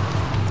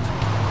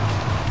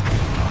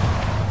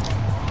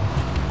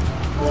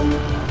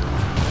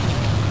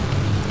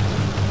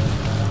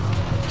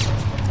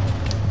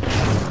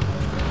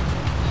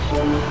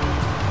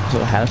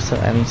 So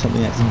having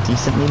something that's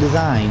decently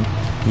designed,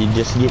 you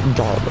just get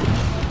garbage.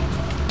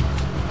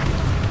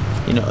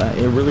 You know,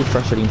 a really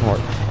frustrating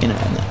part in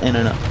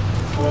an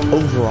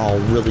overall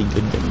really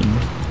good game.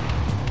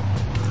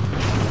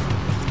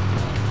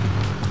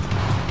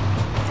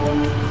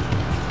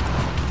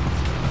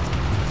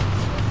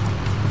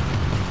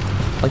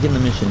 Like in the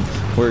mission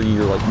where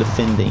you're like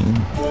defending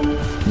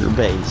your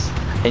base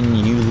and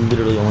you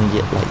literally only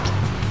get like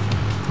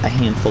a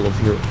handful of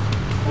you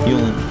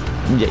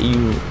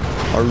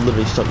are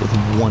literally stuck with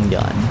one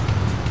gun.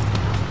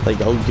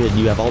 Like, oh good,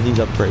 you have all these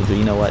upgrades, but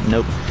you know what?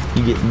 Nope,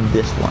 you get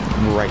this one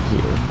right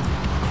here.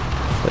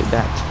 Like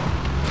that's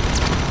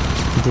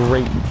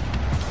great.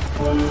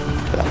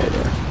 That way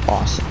there.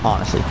 Awesome.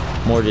 Honestly,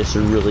 more just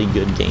a really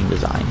good game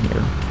design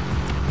here.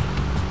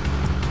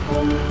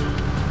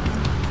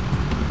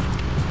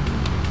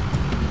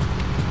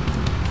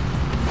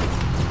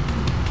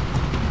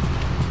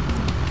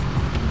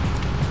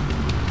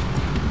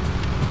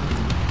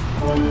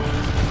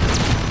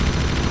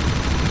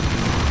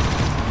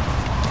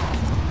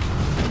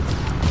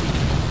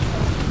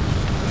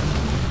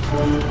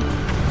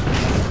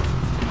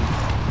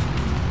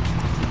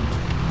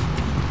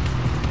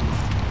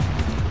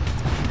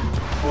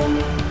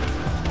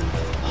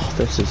 Oh,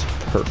 this is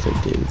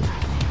perfect, dude.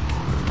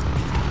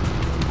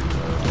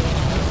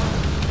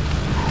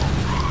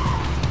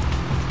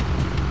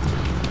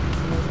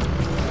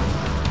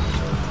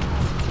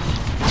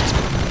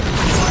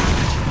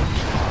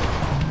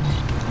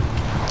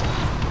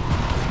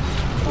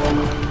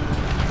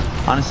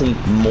 Honestly,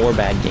 more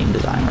bad game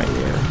design right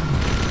there.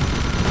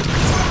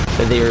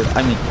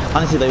 I mean,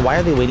 honestly, why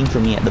are they waiting for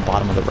me at the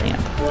bottom of the ramp?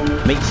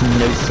 Makes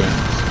no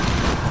sense.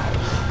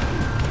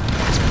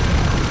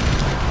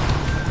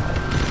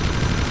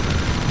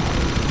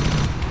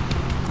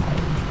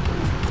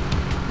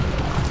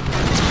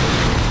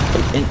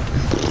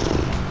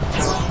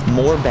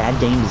 More bad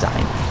game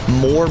design.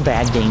 More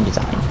bad game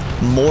design.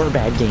 More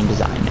bad game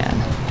design, man.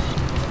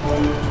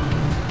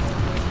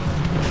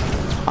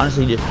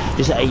 Honestly,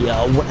 just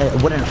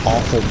what an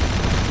awful...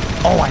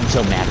 Oh, I'm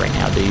so mad right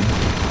now, dude.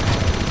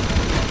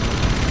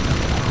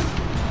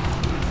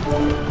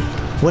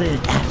 What an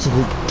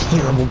absolute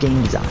terrible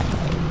game design.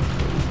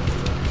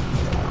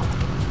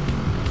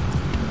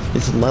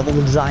 This level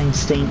design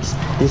stinks.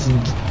 This,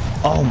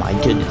 oh my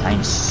goodness, I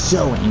am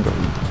so angry.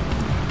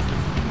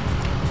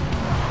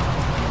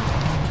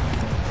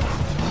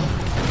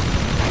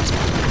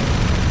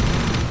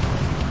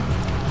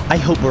 I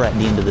hope we're at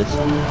the end of this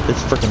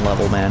freaking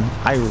level, man.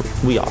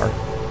 We are.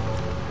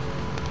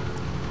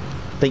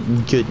 Thank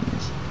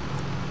goodness.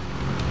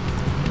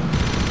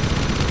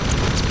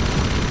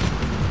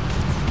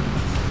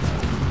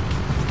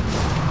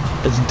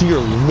 As dear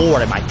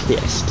Lord, am I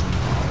pissed.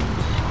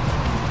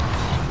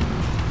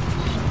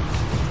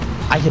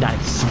 I cannot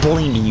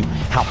explain to you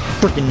how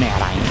freaking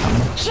mad I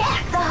am.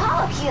 Jack, the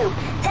holocube!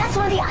 That's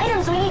one of the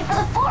items we need for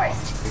the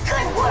forest!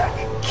 Good work!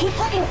 Keep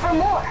looking for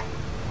more!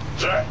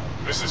 Jack,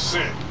 this is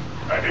Sid.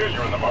 I hear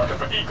you're in the market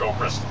for eco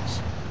crystals.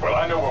 Well,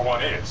 I know where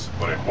one is,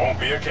 but it won't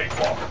be a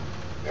cakewalk.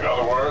 In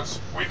other words,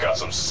 we've got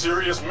some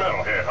serious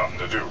Metalhead hunting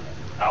to do.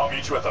 I'll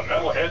meet you at the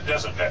Metalhead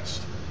Desert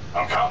Nest.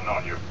 I'm counting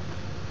on you.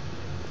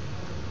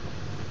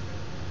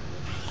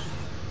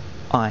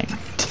 I'm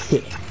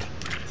ticked.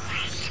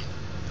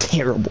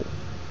 Terrible.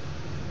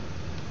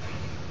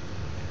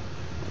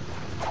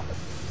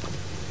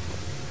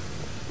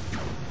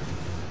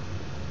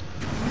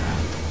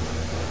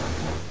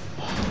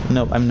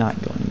 No, I'm not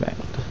going back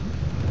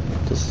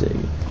to Sig.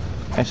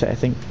 Actually, I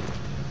think...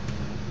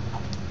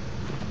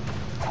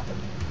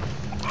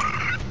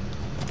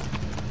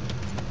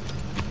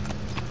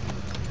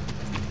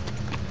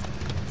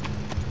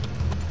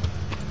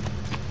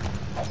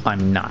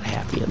 I'm not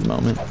happy at the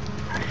moment.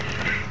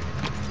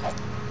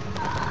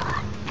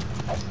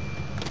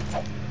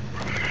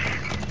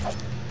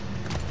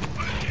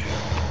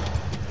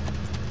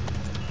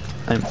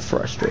 I'm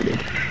frustrated.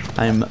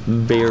 I'm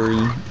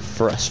very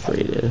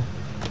frustrated.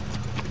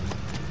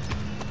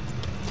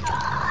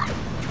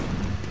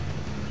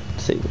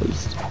 To say the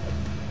least.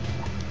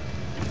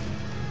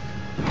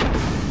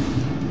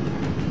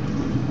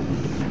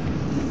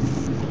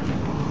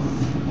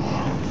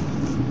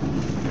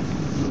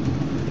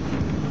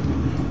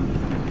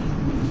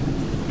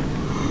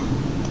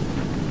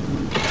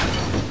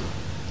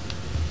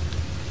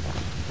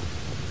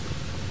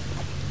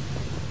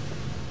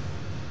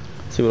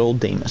 See what old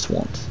Damus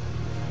wants.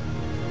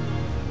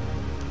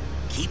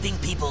 Keeping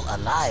people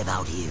alive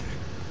out here,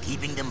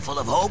 keeping them full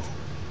of hope,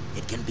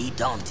 it can be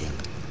daunting.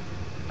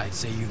 I'd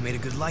say you've made a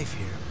good life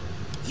here.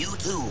 You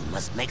too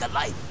must make a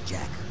life,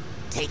 Jack.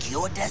 Take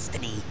your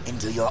destiny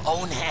into your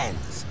own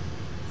hands.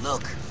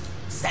 Look,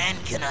 sand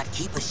cannot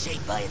keep a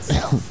shape by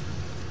itself,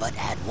 but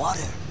add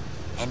water,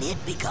 and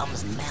it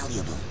becomes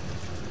malleable.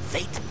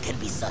 Fate can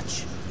be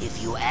such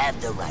if you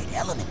add the right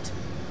element.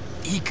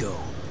 Eco.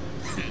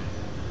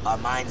 Our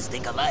minds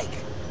think alike.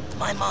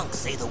 My monks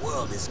say the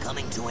world is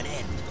coming to an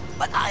end,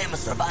 but I am a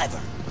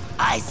survivor.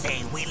 I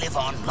say we live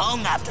on long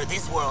after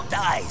this world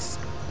dies.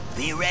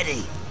 Be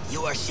ready.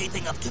 You are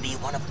shaping up to be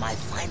one of my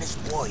finest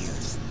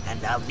warriors,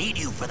 and I'll need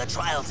you for the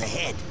trials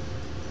ahead.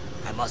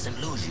 I mustn't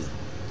lose you,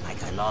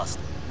 like I lost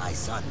my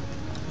son.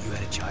 You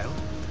had a child?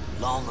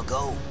 Long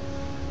ago.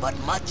 But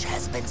much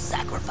has been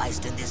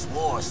sacrificed in this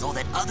war so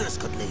that others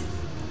could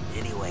live.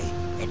 Anyway,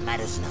 it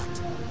matters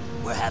not.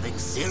 We're having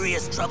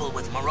serious trouble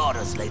with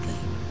marauders lately.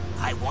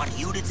 I want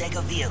you to take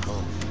a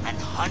vehicle and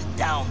hunt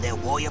down their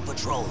warrior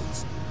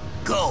patrols.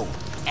 Go,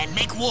 and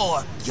make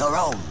war your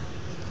own.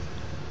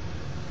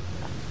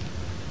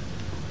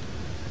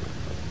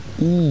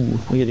 Ooh,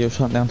 we gotta go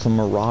hunt down some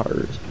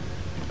marauders.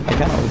 I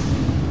kind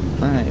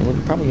of... Alright,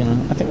 we're probably gonna...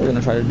 I think we're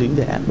gonna try to do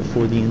that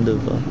before the end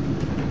of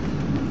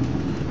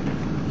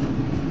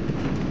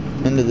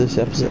this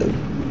episode.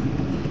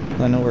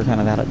 I know we're kind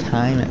of out of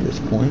time at this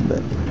point,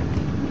 but...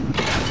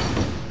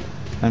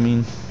 I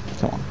mean,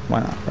 come on, why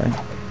not, right?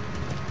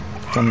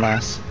 One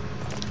last.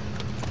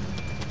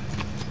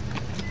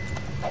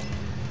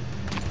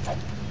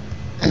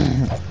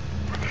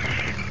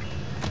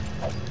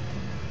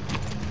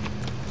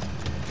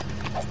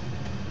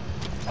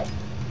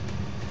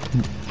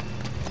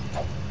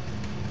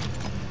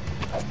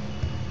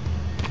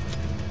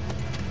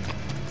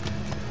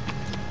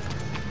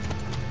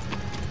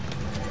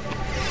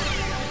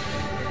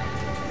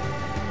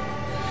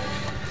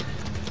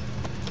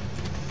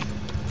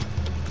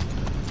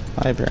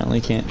 I apparently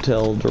can't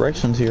tell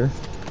directions here.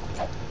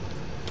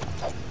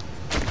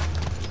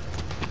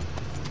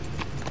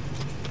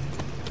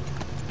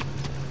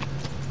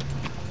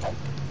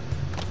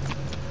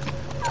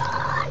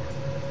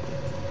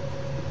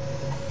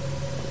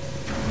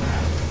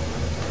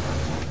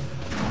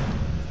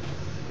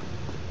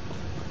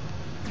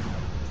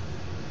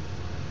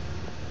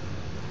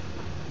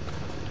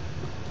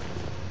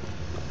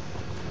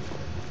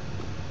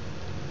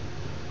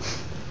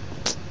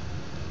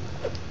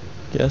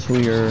 Guess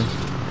we are...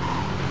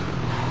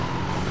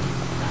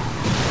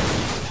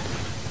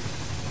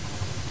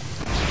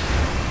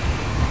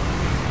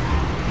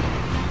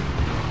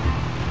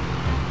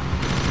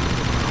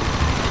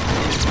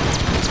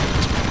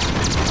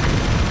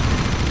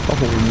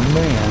 Oh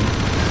man,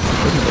 I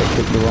think I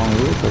picked the wrong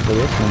vehicle for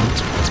this one.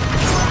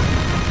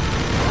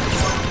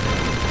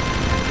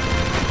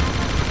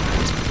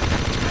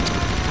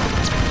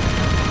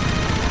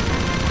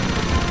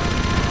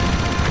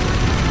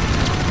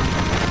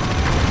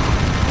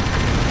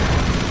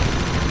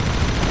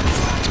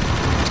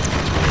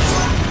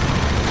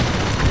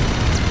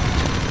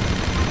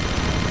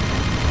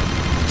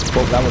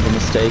 that was a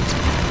mistake.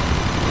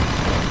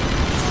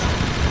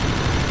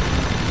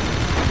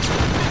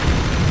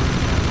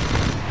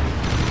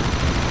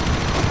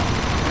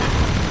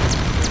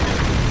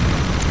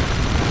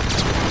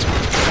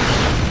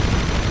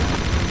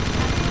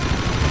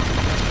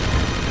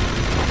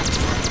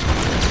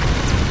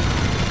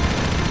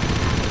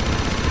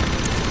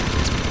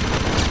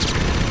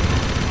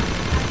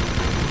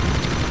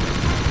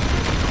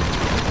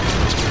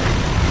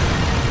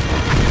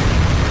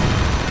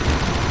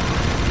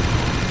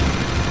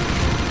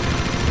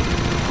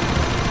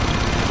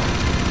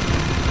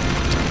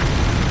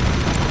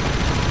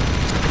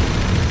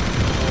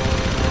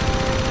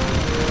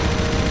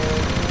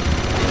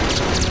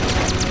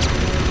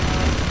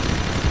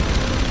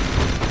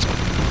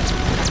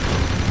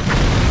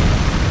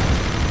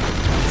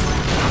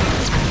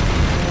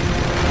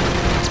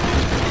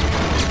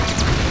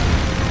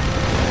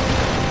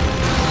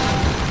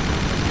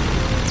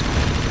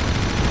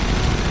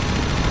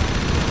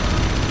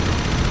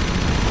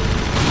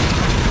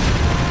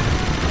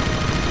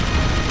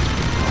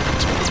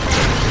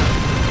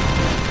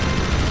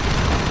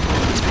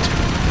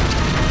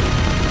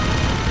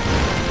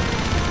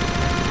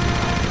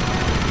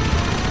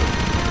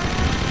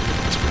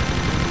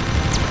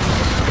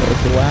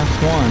 The last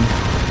one.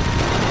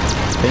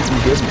 Thank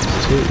goodness,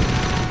 too.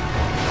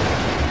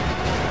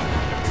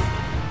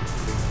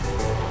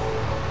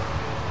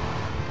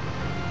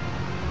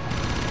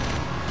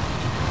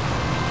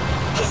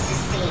 This is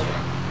Scene.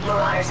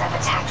 Marauders have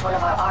attacked one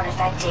of our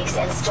artifact digs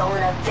and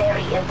stolen a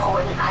very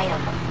important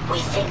item. We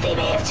think they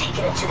may have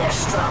taken it to their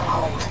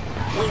stronghold.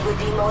 We would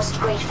be most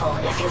grateful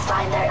if you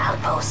find their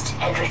outpost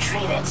and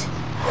retrieve it.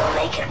 We'll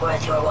make it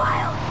worth your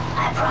while.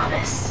 I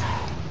promise.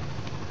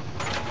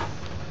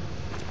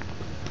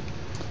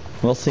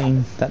 Well,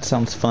 see, that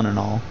sounds fun and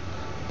all,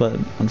 but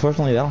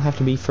unfortunately that'll have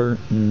to be for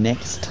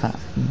next time.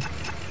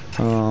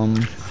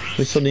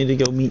 We still need to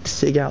go meet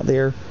Sig out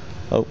there.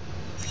 Oh.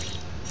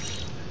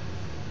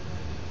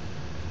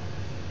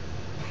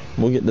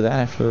 We'll get to that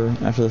after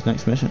this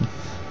next mission.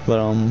 But,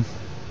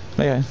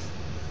 yeah,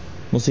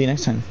 we'll see you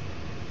next time.